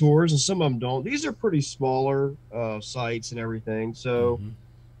have tours and some of them don't. These are pretty smaller sites and everything, so...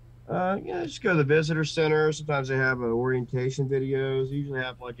 just go to the visitor center. Sometimes they have orientation videos. They usually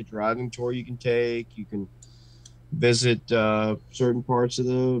have like a driving tour you can take. You can visit certain parts of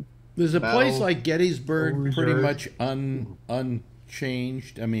the. There's a place like Gettysburg Reserve. pretty much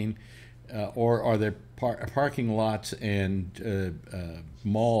unchanged. I mean, or are there parking lots and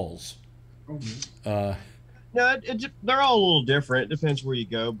malls? No, they're all a little different. It depends where you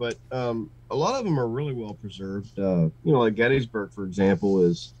go, but a lot of them are really well preserved. Like Gettysburg, for example,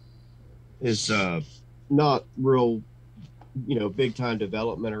 is not real, big time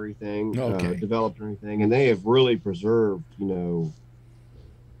development or anything, developed or anything, and they have really preserved,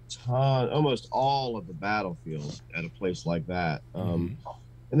 almost all of the battlefield at a place like that. And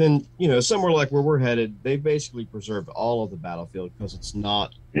then, somewhere like where we're headed, they basically preserved all of the battlefield because it's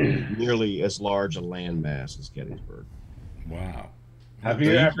not nearly as large a landmass as Gettysburg. Wow. Have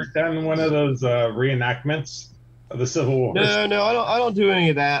you ever done one of those reenactments of the Civil War? No, I don't do any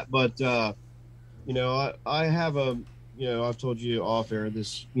of that, but I have I've told you off air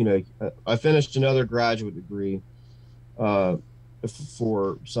this, I finished another graduate degree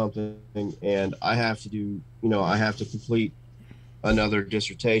for something, and I have to do, I have to complete another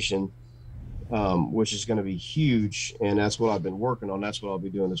dissertation, which is going to be huge, and that's what I've been working on. That's what I'll be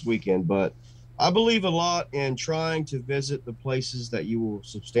doing this weekend. But I believe a lot in trying to visit the places that you will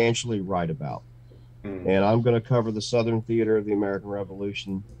substantially write about. And I'm going to cover the Southern Theater of the American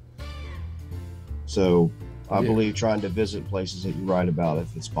Revolution. So I believe trying to visit places that you write about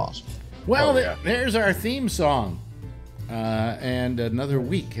if it's possible. Well, there's our theme song. And another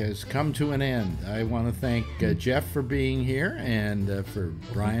week has come to an end. I want to thank Jeff for being here, and for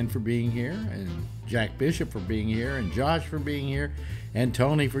Brian for being here, and Jack Bishop for being here, and Josh for being here, and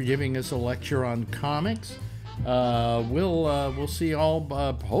Tony for giving us a lecture on comics. We'll see you all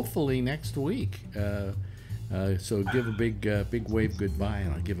hopefully next week. So give a big wave goodbye,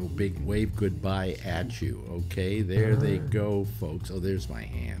 and I'll give a big wave goodbye at you. Okay, there they go, folks. Oh, there's my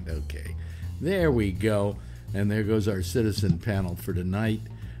hand. Okay, there we go. And there goes our citizen panel for tonight.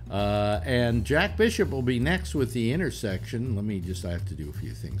 And Jack Bishop will be next with The Intersection. I have to do a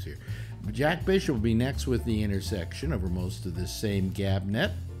few things here. Jack Bishop will be next with The Intersection over most of this same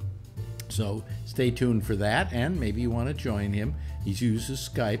GabNet. So stay tuned for that, and maybe you want to join him. He uses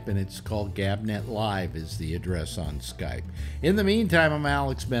Skype, and it's called GabNet Live is the address on Skype. In the meantime, I'm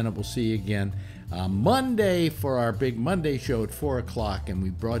Alex Bennett. We'll see you again Monday for our big Monday show at 4 o'clock, and we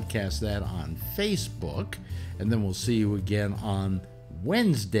broadcast that on Facebook. And then we'll see you again on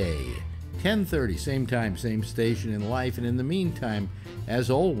Wednesday, 10:30, same time, same station in life. And in the meantime, as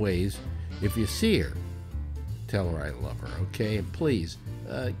always, if you see her, tell her I love her, okay? And please,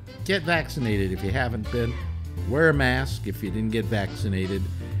 get vaccinated if you haven't been. Wear a mask if you didn't get vaccinated.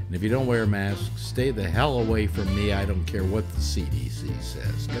 And if you don't wear a mask, stay the hell away from me. I don't care what the CDC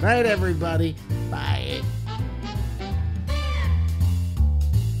says. Good night, everybody. Bye.